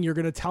planning, you're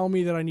going to tell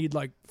me that I need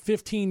like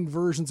 15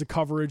 versions of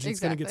coverage. It's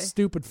going to get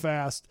stupid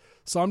fast.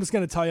 So I'm just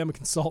going to tell you I'm a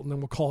consultant,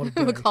 and we'll call it a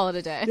day. We'll call it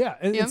a day. Yeah.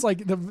 And it's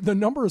like the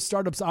number of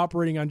startups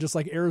operating on just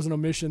like errors and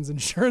omissions,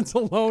 insurance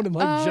alone, and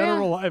like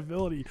general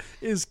liability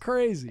is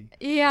crazy.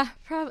 Yeah,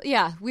 probably.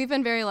 Yeah. We've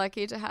been very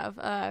lucky to have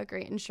a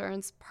great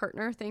insurance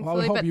partner,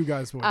 thankfully. Well, I hope you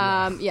guys will.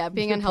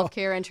 Being in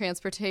healthcare and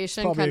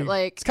transportation, kind of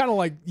like. It's kind of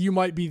like you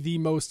might be the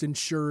most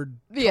insured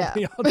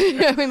company out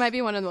there. We might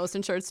be one of the most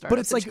insured startups but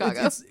it's like, in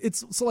Chicago.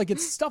 It's so like,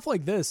 it's stuff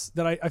like this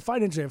that I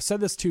find interesting. I've said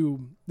this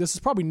this is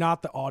probably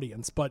not the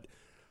audience, but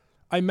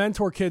I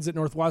mentor kids at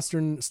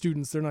Northwestern,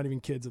 students. They're not even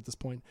kids at this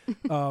point,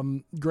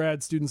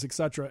 grad students,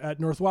 etc. at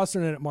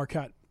Northwestern and at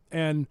Marquette.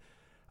 And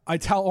I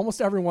tell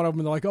almost every one of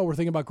them, they're like, oh, we're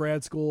thinking about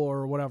grad school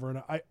or whatever.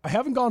 And I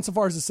haven't gone so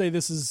far as to say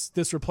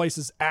this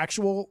replaces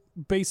actual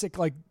basic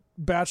like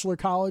bachelor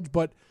college,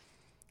 but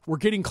we're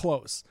getting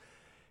close.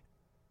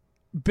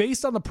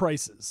 Based on the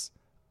prices,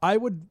 I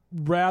would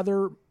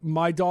rather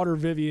my daughter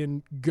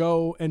Vivian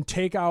go and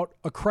take out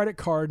a credit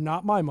card,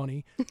 not my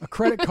money, a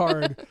credit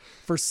card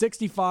for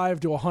 65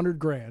 to 100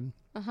 grand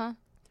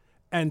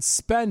and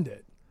spend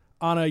it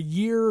on a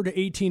year to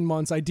 18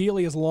 months,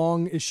 ideally as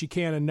long as she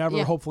can, and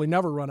hopefully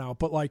never run out,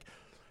 but like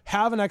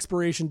have an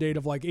expiration date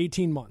of like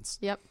 18 months.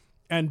 Yep.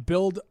 And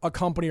build a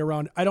company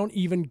around it. I don't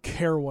even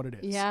care what it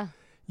is. Yeah.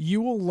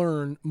 You will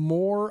learn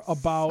more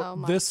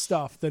about this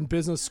stuff than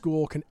business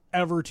school can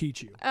ever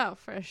teach you. Oh,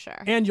 for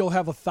sure. And you'll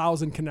have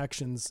 1,000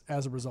 connections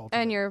as a result.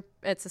 And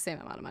it's the same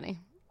amount of money.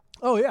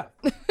 Oh, yeah.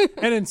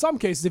 And in some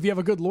cases, if you have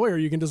a good lawyer,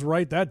 you can just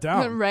write that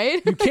down.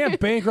 Right? You can't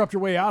bankrupt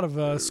your way out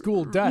of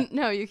school debt.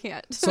 No, you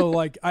can't. So,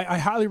 like, I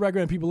highly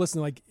recommend people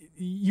listening. Like,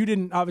 you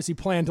didn't obviously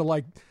plan to,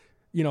 like,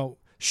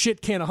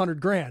 shit can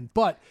 100 grand,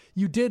 but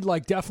you did,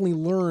 like, definitely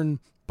learn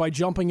by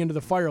jumping into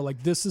the fire,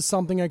 like this is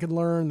something I could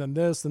learn, then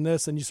this, and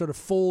this, and you sort of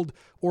fold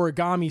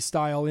origami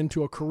style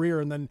into a career.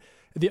 And then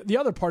the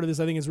other part of this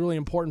I think is really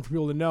important for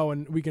people to know,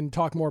 and we can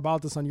talk more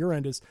about this on your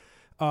end, is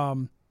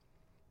I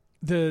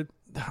don't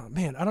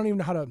even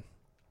know how to,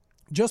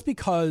 just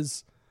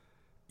because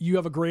you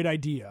have a great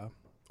idea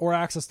or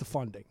access to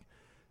funding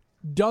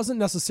doesn't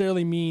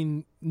necessarily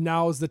mean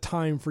now is the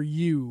time for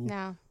you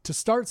to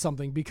start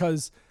something,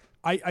 because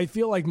I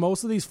feel like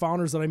most of these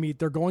founders that I meet,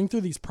 they're going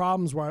through these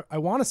problems where I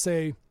want to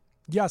say,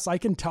 yes, I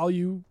can tell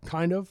you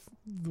kind of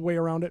the way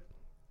around it.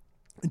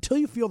 Until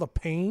you feel the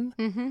pain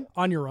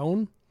on your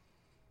own,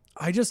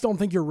 I just don't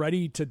think you're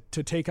ready to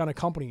take on a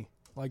company.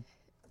 Like,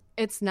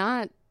 it's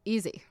not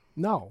easy.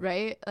 No.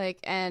 Right? Like,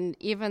 and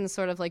even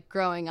sort of like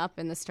growing up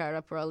in the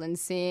startup world and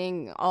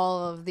seeing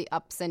all of the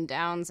ups and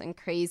downs and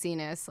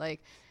craziness,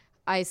 like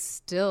I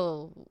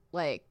still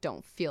like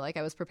don't feel like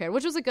I was prepared,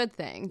 which was a good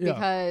thing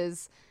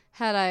because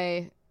had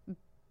I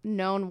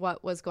known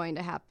what was going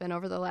to happen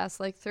over the last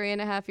like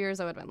 3.5 years,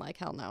 I would have been like,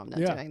 hell no, I'm not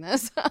doing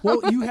this. Well,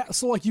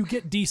 so you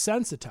get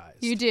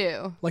desensitized. You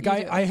do. Like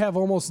I have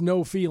almost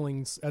no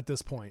feelings at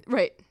this point.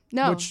 Right.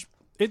 No. Which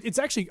it's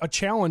actually a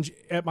challenge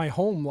at my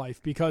home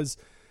life, because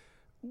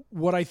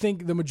what I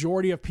think the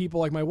majority of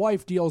people like my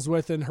wife deals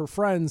with and her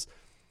friends,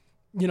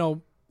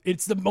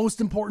 it's the most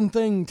important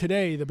thing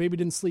today. The baby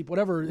didn't sleep,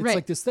 whatever. It's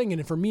like this thing.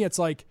 And for me, it's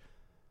like,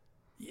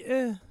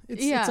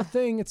 it's a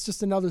thing. It's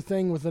just another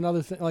thing with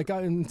another thing. Like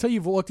until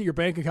you've looked at your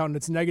bank account and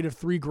it's negative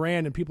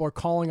 $3,000 and people are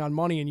calling on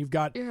money and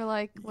you're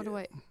like, what do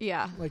I?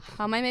 Yeah. Like,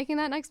 how am I making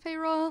that next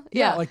payroll?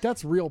 Yeah. Like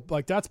that's real.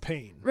 Like that's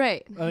pain.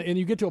 Right. And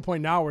you get to a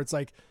point now where it's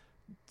like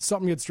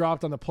something gets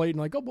dropped on the plate and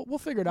like, oh, we'll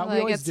figure it out. Like,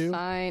 we always do.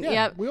 Fine.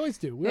 Yeah. We always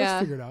do. We always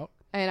figure it out.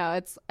 I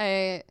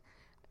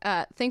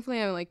know.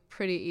 Thankfully I'm like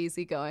pretty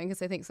easygoing,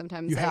 because I think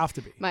sometimes you have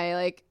to be.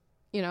 My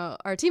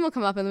our team will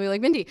come up and they'll be like,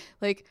 Mindy,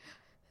 like,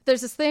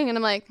 there's this thing, and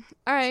I'm like,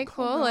 all right,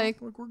 cool. Like,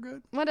 we're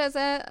good. What is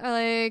it? Or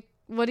like,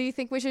 what do you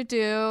think we should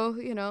do?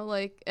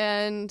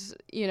 And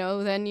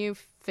then you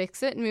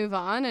fix it and move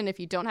on. And if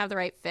you don't have the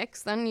right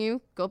fix, then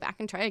you go back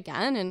and try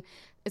again. And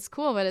it's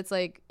cool. But it's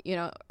like,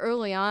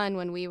 early on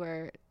when we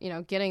were,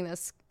 getting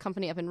this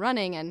company up and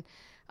running, and,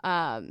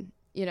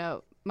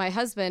 my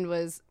husband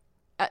was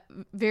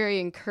very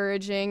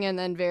encouraging, and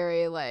then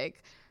very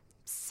like,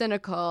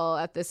 cynical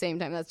at the same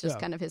time. That's just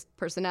kind of his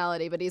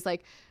personality. But he's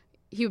like,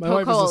 he would My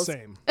poke wife holes. is the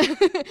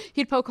same.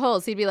 He'd poke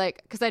holes. He'd be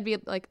like, because I'd be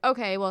like,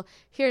 okay, well,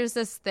 here's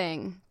this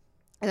thing.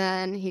 And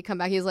then he'd come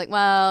back. He's like,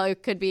 well,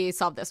 it could be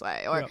solved this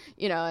way, or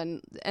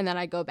and then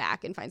I go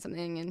back and find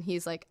something. And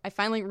he's like, I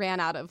finally ran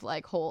out of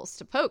like holes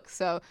to poke,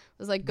 so I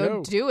was like,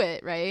 go do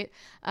it, right?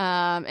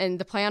 And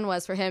the plan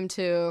was for him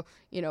to,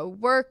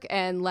 work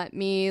and let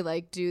me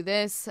like do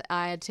this.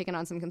 I had taken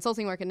on some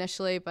consulting work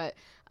initially, but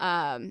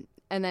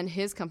and then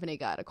his company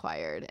got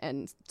acquired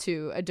and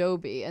to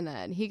Adobe, and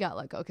then he got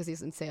let go because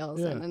he's in sales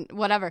and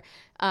whatever.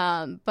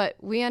 But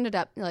we ended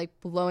up like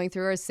blowing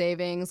through our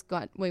savings.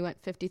 We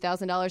went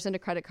 $50,000 into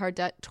credit card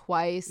debt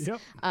twice. Yep,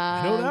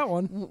 I know that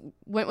one.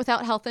 Went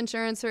without health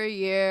insurance for a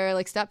year.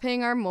 Like stopped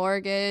paying our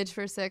mortgage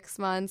for 6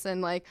 months,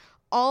 and like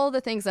all the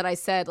things that I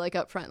said like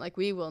up front, like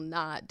we will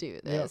not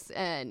do this.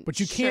 And but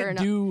you can't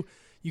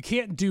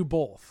do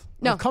both.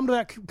 No. I've come to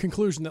that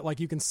conclusion that like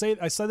you can say.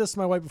 I said this to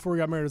my wife before we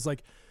got married. It's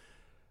like,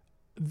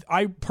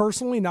 I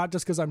personally, not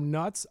just because I'm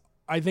nuts,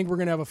 I think we're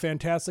going to have a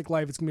fantastic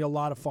life. It's going to be a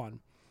lot of fun.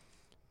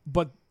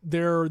 But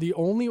they're the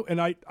only, and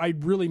I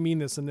really mean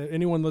this, and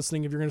anyone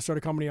listening, if you're going to start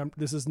a company,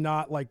 this is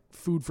not like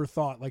food for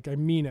thought. Like, I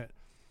mean it.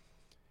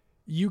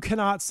 You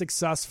cannot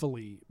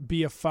successfully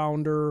be a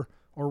founder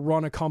or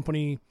run a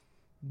company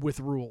with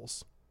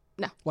rules.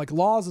 No. Like,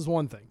 laws is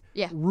one thing.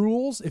 Yeah.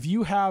 Rules, if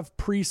you have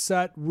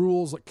preset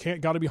rules,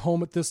 like got to be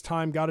home at this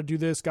time, got to do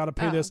this, got to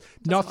pay this,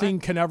 nothing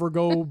can ever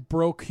go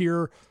broke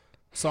here.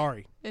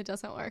 Sorry. It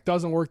doesn't work.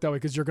 Doesn't work that way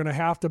because you're going to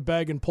have to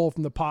beg and pull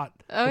from the pot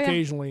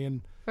occasionally.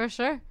 And for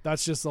sure.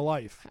 That's just the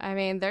life. I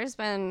mean, there's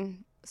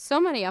been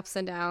so many ups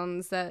and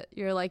downs that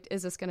you're like,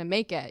 is this going to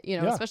make it?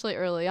 Especially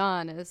early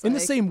on. In the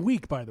same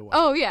week, by the way.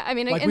 Oh, yeah. I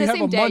mean, like in the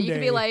same day, Monday, you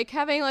could be like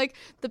having like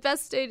the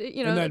best day,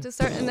 to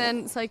start. And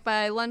then it's like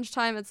by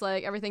lunchtime, it's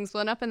like everything's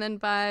blown up. And then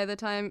by the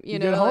time, you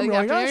get home,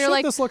 like afternoon, you're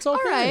like, this looks okay.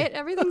 All right,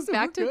 everything's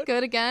back to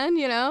good again,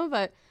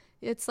 but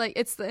it's like,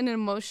 it's an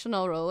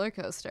emotional roller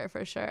coaster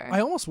for sure.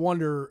 I almost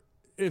wonder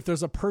if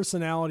there's a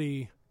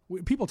personality.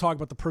 People talk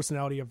about the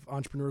personality of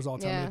entrepreneurs all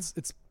the time. Yeah.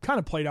 It's kind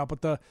of played out,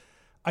 but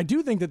I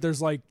do think that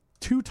there's like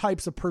two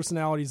types of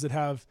personalities that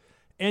have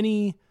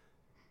any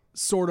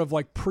sort of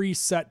like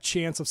preset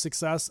chance of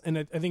success. And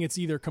I think it's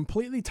either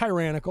completely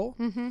tyrannical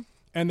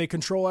and they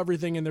control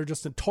everything and they're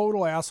just a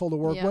total asshole to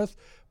work with,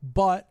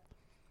 but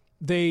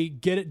they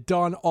get it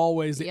done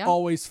always. They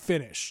always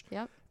finish.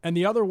 Yep. And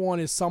the other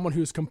one is someone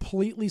who's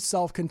completely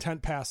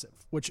self-content passive,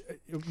 which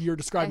you're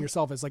describing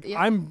yourself as. Like,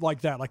 I'm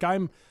like that. Like,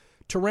 I'm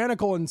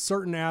tyrannical in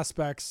certain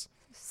aspects.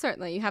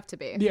 Certainly, you have to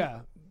be.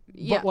 Yeah.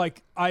 But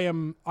like, I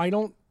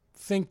don't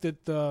think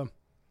that the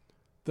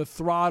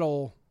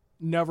throttle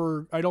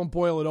I don't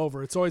boil it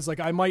over. It's always like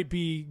I might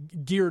be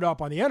geared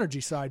up on the energy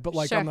side, but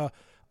like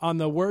on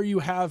the where you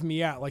have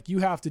me at, like you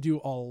have to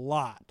do a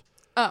lot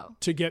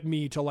to get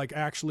me to like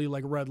actually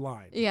like red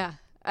line. Yeah.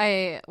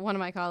 One of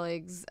my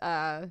colleagues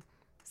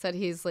said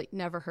he's like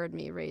never heard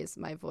me raise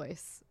my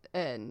voice,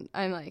 and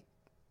I'm like,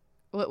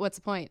 what's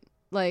the point?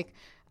 Like,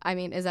 I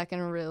mean, is that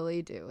going to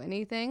really do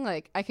anything?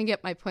 Like, I can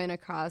get my point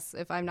across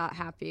if I'm not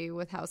happy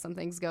with how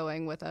something's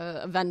going with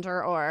a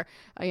vendor or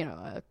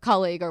a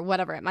colleague or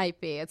whatever it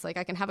might be. It's like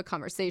I can have a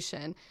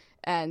conversation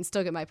and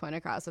still get my point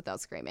across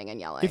without screaming and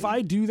yelling. If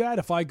I do that,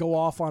 if I go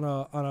off on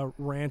a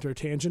rant or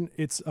tangent,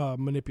 it's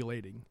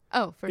manipulating.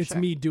 Oh, for sure. It's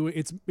me doing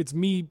it's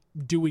me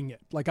doing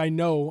it. Like I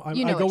know I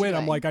go in.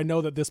 I'm like, I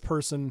know that this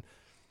person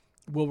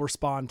will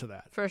respond to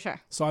that. For sure.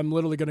 So I'm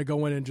literally going to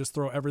go in and just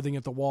throw everything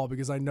at the wall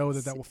because I know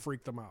that will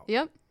freak them out.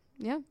 Yep.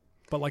 Yeah.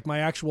 But like my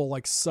actual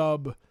like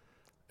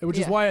which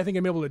is why I think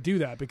I'm able to do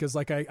that because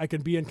like I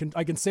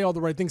can say all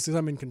the right things because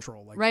I'm in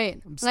control. Like,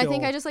 right. And I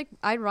think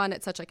I run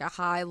at such like a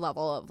high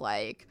level of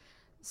like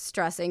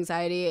stress,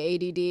 anxiety,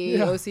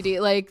 ADD,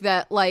 OCD, like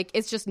that, like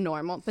it's just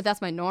normal, but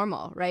that's my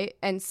normal. Right.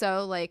 And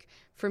so like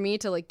for me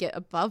to like get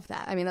above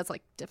that, I mean, that's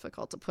like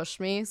difficult to push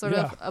me sort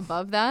of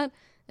above that.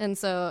 And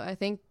so I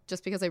think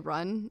just because I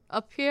run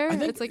up here,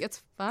 it's like,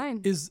 it's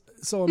fine.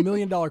 So $1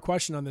 million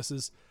question on this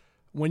is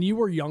when you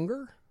were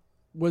younger,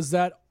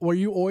 were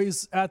you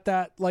always at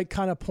that like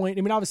kind of point?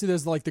 I mean, obviously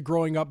there's like the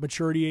growing up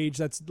maturity age.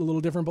 That's a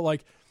little different, but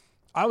like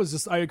I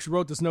actually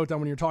wrote this note down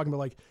when you were talking about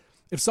like,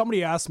 if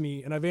somebody asked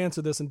me, and I've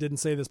answered this and didn't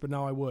say this, but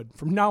now I would,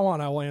 from now on,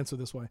 I will answer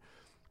this way.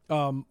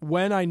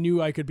 When I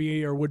knew I could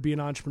be or would be an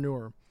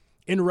entrepreneur,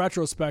 in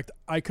retrospect,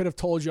 I could have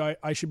told you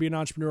I should be an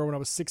entrepreneur when I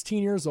was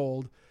 16 years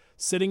old,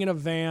 sitting in a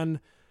van,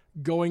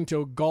 going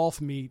to a golf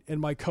meet, and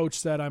my coach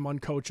said I'm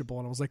uncoachable.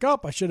 And I was like,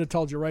 I should have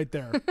told you right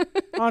there.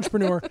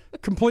 Entrepreneur,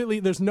 completely,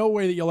 there's no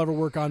way that you'll ever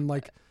work on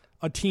like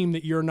a team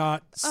that you're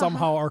not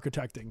somehow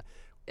architecting.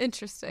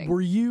 Interesting.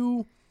 Were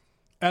you,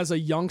 as a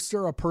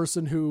youngster, a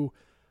person who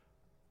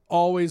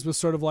always was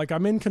sort of like,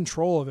 I'm in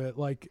control of it,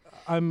 like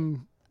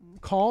I'm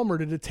calm, or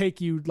did it take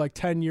you like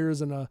 10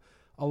 years and a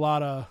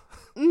lot of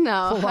I'm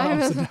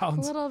ups and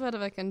downs? A little bit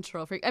of a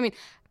control freak. I mean,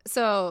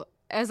 so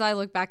as I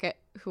look back at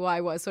who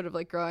I was sort of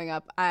like growing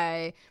up,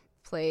 I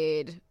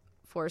played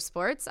for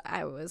sports.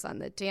 I was on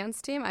the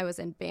dance team. I was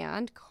in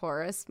band,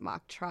 chorus,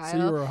 mock trial. So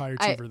you were a high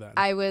achiever then.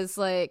 I was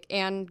like,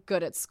 and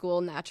good at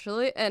school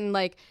naturally. And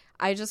like,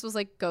 I just was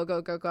like, go,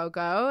 go, go, go,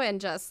 go. And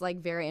just like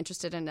very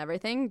interested in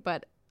everything.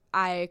 But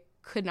I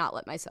could not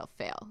let myself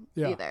fail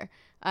either.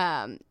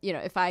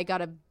 If I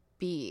got a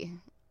B,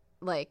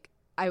 like,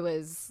 I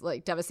was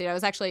like devastated. I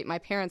was actually, my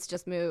parents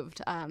just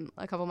moved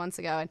a couple months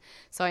ago. And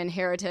so I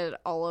inherited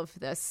all of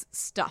this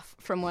stuff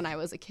from when I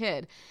was a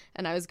kid.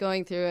 And I was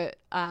going through it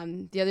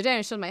the other day and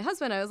I showed my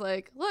husband, I was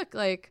like, look,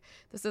 like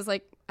this is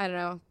like, I don't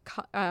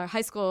know,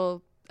 high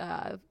school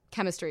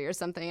chemistry or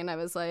something. And I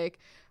was like,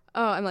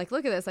 oh, I'm like,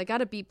 look at this. I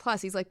got a B+.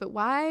 He's like, but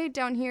why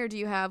down here do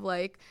you have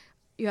like,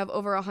 you have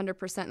over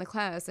 100% in the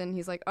class? And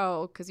he's like,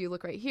 oh, because you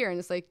look right here. And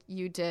it's like,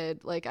 you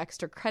did like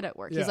extra credit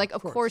work. He's like,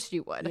 of course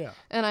you would. Yeah.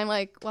 And I'm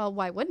like, well,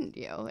 why wouldn't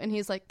you? And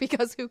he's like,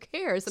 because who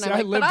cares? And See, I'm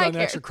like, I lived but on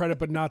extra credit,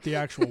 but not the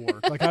actual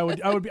work. Like I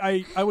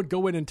would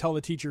go in and tell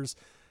the teachers,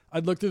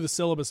 I'd look through the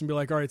syllabus and be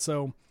like, all right,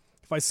 so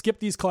if I skip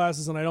these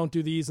classes and I don't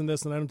do these and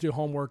this and I don't do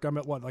homework, I'm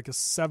at what, like a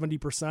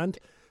 70%.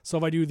 So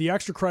if I do the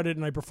extra credit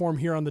and I perform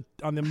here on the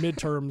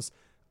midterms,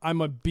 I'm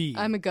a B.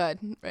 I'm a good.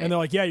 Right. And they're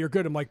like, yeah, you're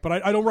good. I'm like,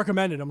 but I don't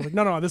recommend it. I'm like,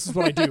 no, this is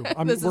what I do.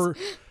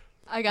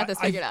 I got this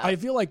figured out. I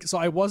feel like, so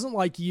I wasn't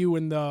like you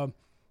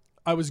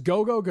I was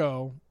go, go,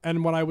 go.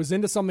 And when I was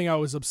into something, I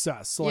was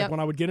obsessed. So like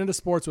when I would get into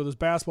sports, whether it was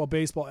basketball,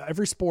 baseball,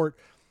 every sport,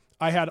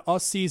 I had a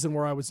season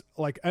where I was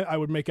like, I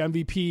would make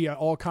MVP at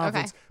all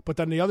conference. Okay. But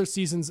then the other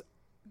seasons,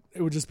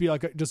 it would just be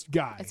like, just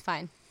guy. It's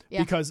fine.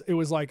 Yeah. Because it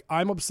was like,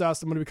 I'm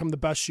obsessed. I'm going to become the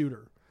best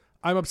shooter.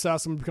 I'm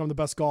obsessed. I'm going to become the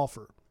best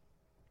golfer.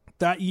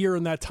 That year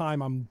and that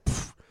time,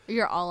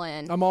 you're all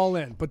in. I'm all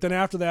in. But then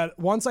after that,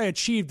 once I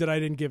achieved it, I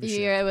didn't give a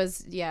shit. It was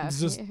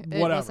just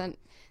whatever. Wasn't.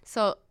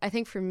 So I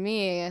think for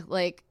me,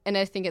 like, and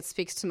I think it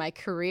speaks to my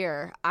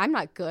career, I'm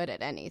not good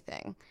at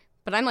anything,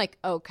 but I'm like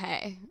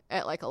okay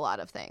at like a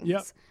lot of things.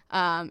 Yep.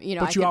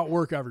 But you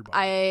outwork everybody.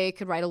 I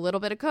could write a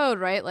little bit of code,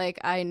 right? Like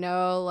I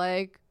know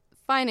like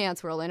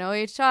finance world, I know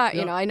HR,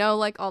 I know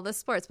like all this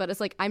sports, but it's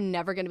like I'm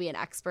never going to be an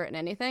expert in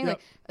anything. Like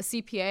a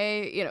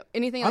CPA,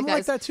 anything like that. I'm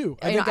like that too.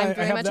 I think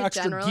I have the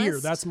extra gear.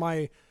 That's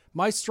my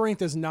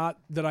strength is not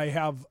that I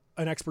have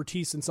an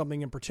expertise in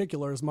something in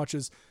particular as much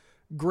as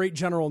great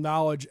general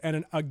knowledge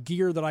and a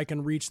gear that I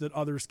can reach that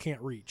others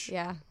can't reach.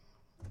 Yeah.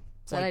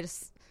 So I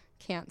just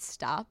can't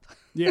stop.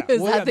 Yeah.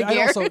 Is that the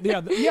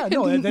gear?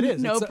 No, that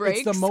is. No brakes.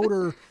 It's the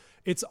motor.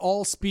 It's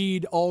all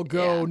speed, all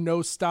go,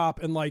 no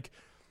stop. And like,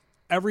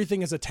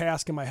 everything is a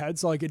task in my head.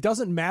 So like, it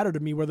doesn't matter to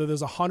me whether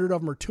there's 100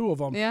 of them or 2 of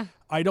them. Yeah.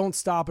 I don't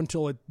stop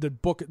until the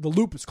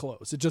loop is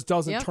closed. It just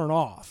doesn't turn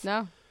off.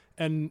 No.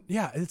 And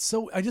yeah,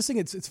 I just think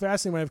it's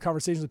fascinating when I have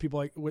conversations with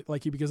people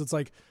like you, because it's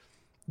like,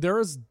 there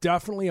is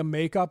definitely a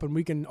makeup, and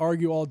we can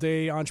argue all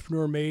day,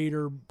 entrepreneur made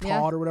or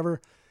taught or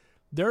whatever.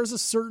 There's a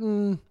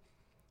certain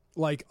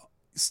like,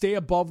 stay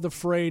above the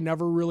fray,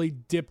 never really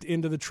dipped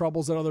into the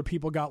troubles that other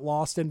people got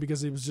lost in,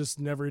 because it was just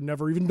never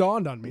even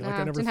dawned on me. Like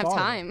I never didn't thought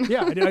have time.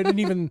 Yeah,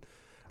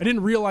 I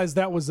didn't realize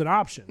that was an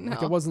option. No.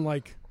 Like it wasn't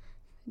like,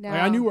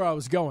 I knew where I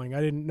was going.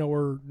 I didn't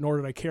know nor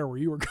did I care where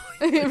you were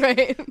going.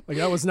 Right. Like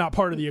that was not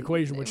part of the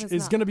equation, which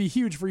is going to be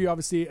huge for you,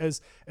 obviously,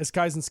 as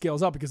Kaizen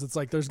scales up, because it's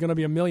like there's going to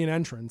be a million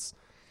entrants.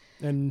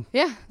 And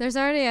yeah, there's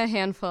already a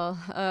handful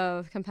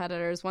of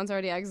competitors. One's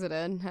already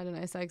exited, had a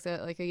nice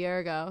exit like a year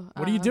ago.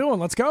 What are you doing?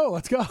 Let's go.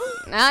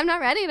 I'm not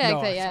ready to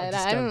exit yet.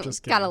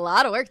 I've got a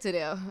lot of work to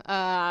do.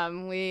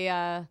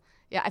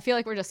 I feel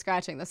like we're just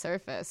scratching the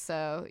surface.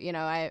 So,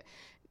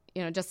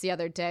 just the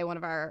other day, one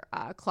of our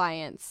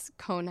clients,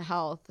 Cone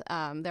Health,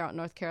 they're out in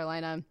North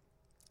Carolina,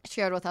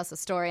 shared with us a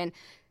story. And,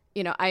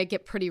 I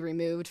get pretty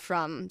removed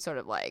from sort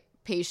of like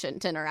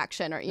patient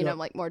interaction or,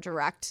 like more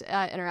direct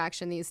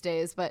interaction these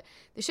days. But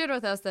they shared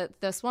with us that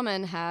this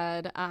woman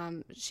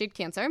she had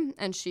cancer,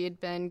 and she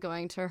had been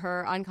going to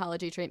her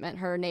oncology treatment.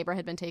 Her neighbor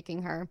had been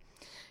taking her.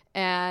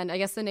 And I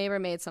guess the neighbor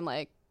made some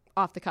like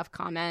off the cuff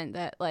comment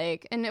that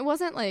like, and it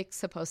wasn't like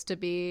supposed to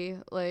be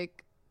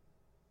like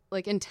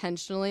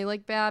intentionally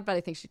like bad, but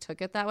I think she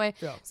took it that way.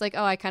 Yeah. It's like,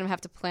 oh, I kind of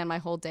have to plan my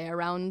whole day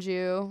around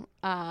you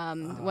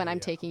when I'm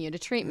taking you to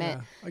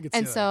treatment. Yeah,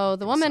 and so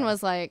the woman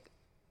was like,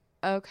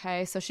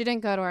 okay, so she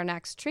didn't go to her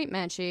next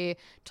treatment. She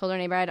told her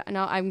neighbor,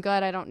 no, I'm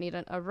good. I don't need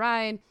a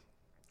ride.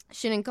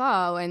 She didn't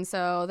go. And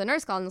so the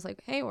nurse called and was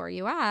like, hey, where are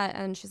you at?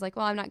 And she's like,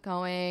 well, I'm not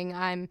going.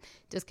 I'm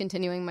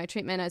discontinuing my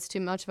treatment. It's too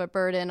much of a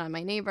burden on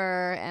my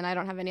neighbor, and I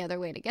don't have any other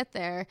way to get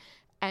there.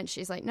 And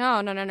she's like,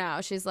 no.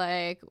 She's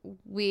like,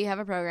 we have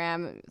a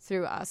program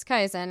through us,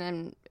 Kaizen,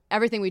 and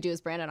everything we do is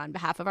branded on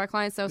behalf of our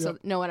clients. So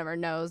no one ever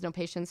knows, no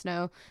patients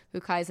know who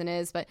Kaizen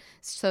is. But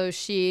so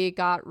she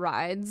got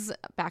rides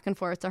back and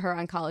forth to her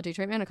oncology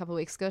treatment a couple of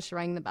weeks ago. She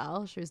rang the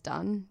bell. She was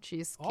done.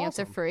 She's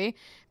cancer-free.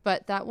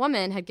 But that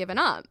woman had given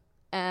up.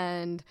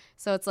 And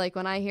so it's like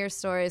when I hear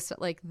stories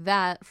like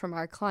that from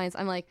our clients,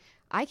 I'm like,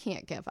 I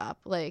can't give up.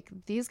 Like,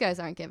 these guys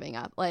aren't giving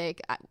up.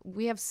 Like,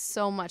 we have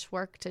so much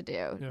work to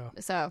do. Yeah.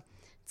 So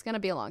it's going to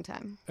be a long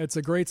time. It's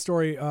a great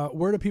story.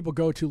 Where do people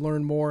go to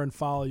learn more and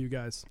follow you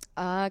guys?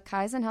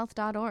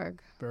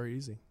 KaizenHealth.org. Very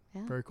easy.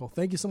 Yeah. Very cool.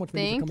 Thank you so much,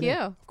 Mindy, for Thank coming in.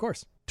 you. Of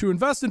course. To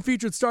invest in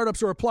featured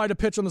startups or apply to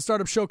pitch on the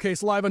Startup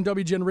Showcase live on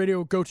WGN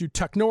Radio, go to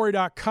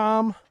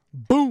technori.com.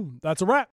 Boom. That's a wrap.